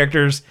other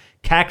characters,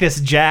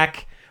 Cactus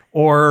Jack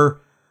or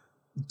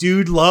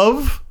Dude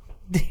Love.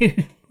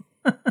 Dude.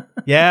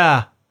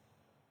 Yeah.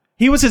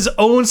 He was his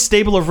own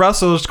stable of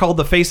wrestlers called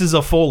the Faces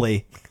of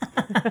Foley.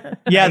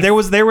 Yeah, there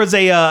was a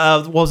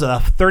what was it,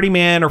 a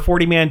 30-man or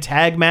 40-man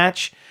tag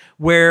match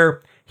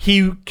where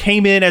he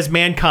came in as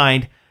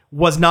Mankind,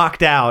 was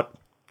knocked out,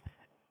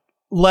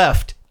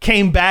 left,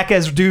 came back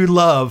as Dude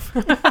Love,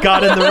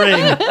 got in the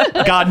ring,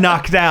 got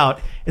knocked out,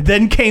 and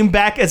then came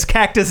back as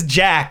Cactus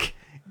Jack,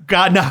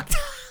 got knocked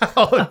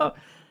out.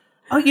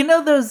 Oh, you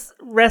know those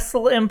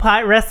Wrestling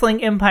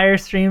Empire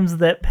streams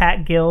that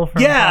Pat Gill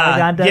from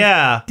Polygon does?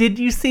 Yeah. Did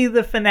you see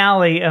the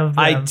finale of them?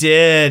 I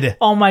did.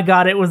 Oh my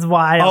god, it was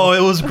wild. Oh,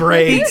 it was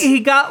great. He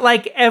got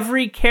like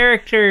every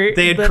character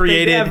They had that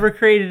created. they'd ever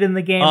created in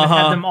the game and Uh-huh.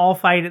 had them all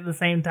fight at the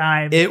same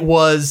time. It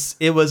was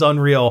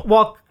unreal.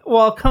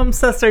 While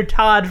Comsussor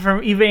Todd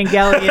from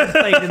Evangelion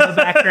played in the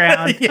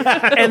background,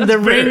 and the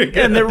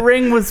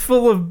ring was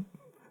full of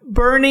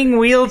burning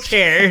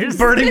wheelchairs.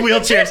 Burning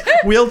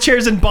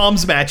wheelchairs and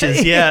bombs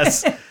matches.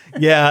 Yes.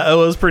 Yeah, it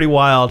was pretty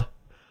wild.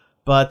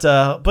 But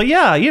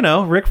yeah,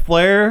 Ric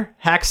Flair,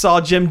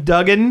 Hacksaw Jim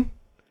Duggan.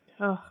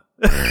 Oh.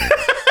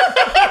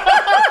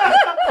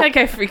 That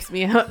guy freaks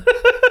me out.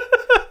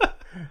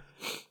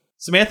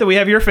 Samantha, we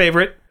have your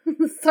favorite.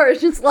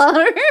 Sergeant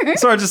Slaughter.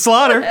 Sergeant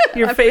Slaughter.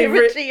 Your My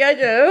favorite G.I.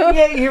 Joe.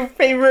 Yeah, your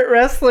favorite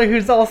wrestler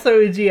who's also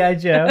a G.I.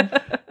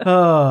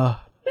 Joe.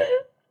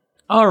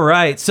 All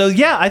right. So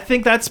yeah, I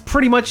think that's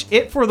pretty much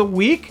it for the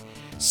week.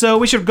 So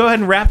we should go ahead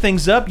and wrap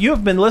things up. You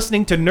have been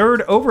listening to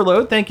Nerd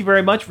Overload. Thank you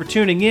very much for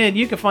tuning in.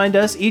 You can find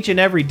us each and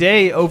every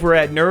day over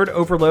at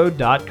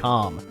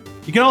nerdoverload.com.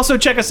 You can also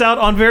check us out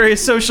on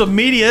various social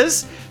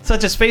medias,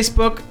 such as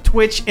Facebook,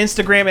 Twitch,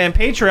 Instagram, and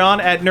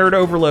Patreon at Nerd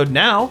Overload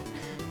Now.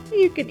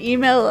 You can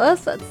email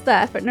us at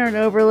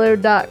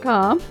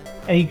staff@nerdoverload.com.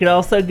 And you can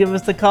also give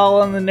us a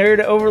call on the Nerd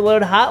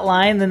Overload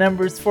hotline. The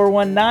number is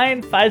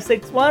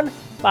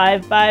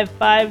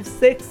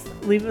 419-561-5556.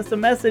 Leave us a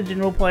message and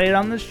we'll play it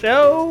on the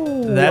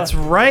show. That's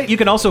right. You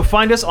can also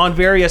find us on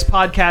various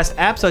podcast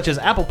apps such as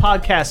Apple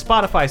Podcasts,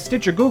 Spotify,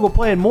 Stitcher, Google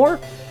Play, and more.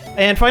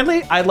 And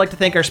finally, I'd like to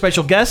thank our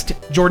special guest,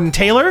 Jordan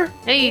Taylor,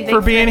 Hey, thanks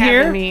for being having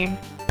here. Me.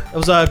 It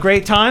was a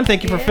great time.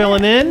 Thank you for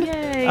filling in.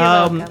 Yay, you're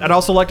welcome. I'd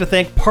also like to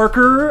thank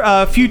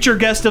Parker, future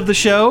guest of the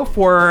show,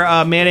 for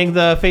manning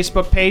the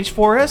Facebook page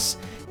for us.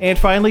 And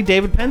finally,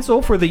 David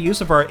Pencil for the use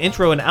of our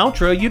intro and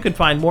outro. You can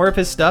find more of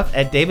his stuff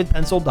at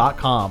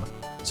davidpencil.com.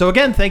 So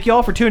again, thank you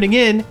all for tuning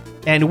in,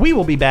 and we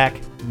will be back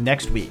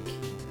next week.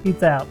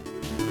 Peace out.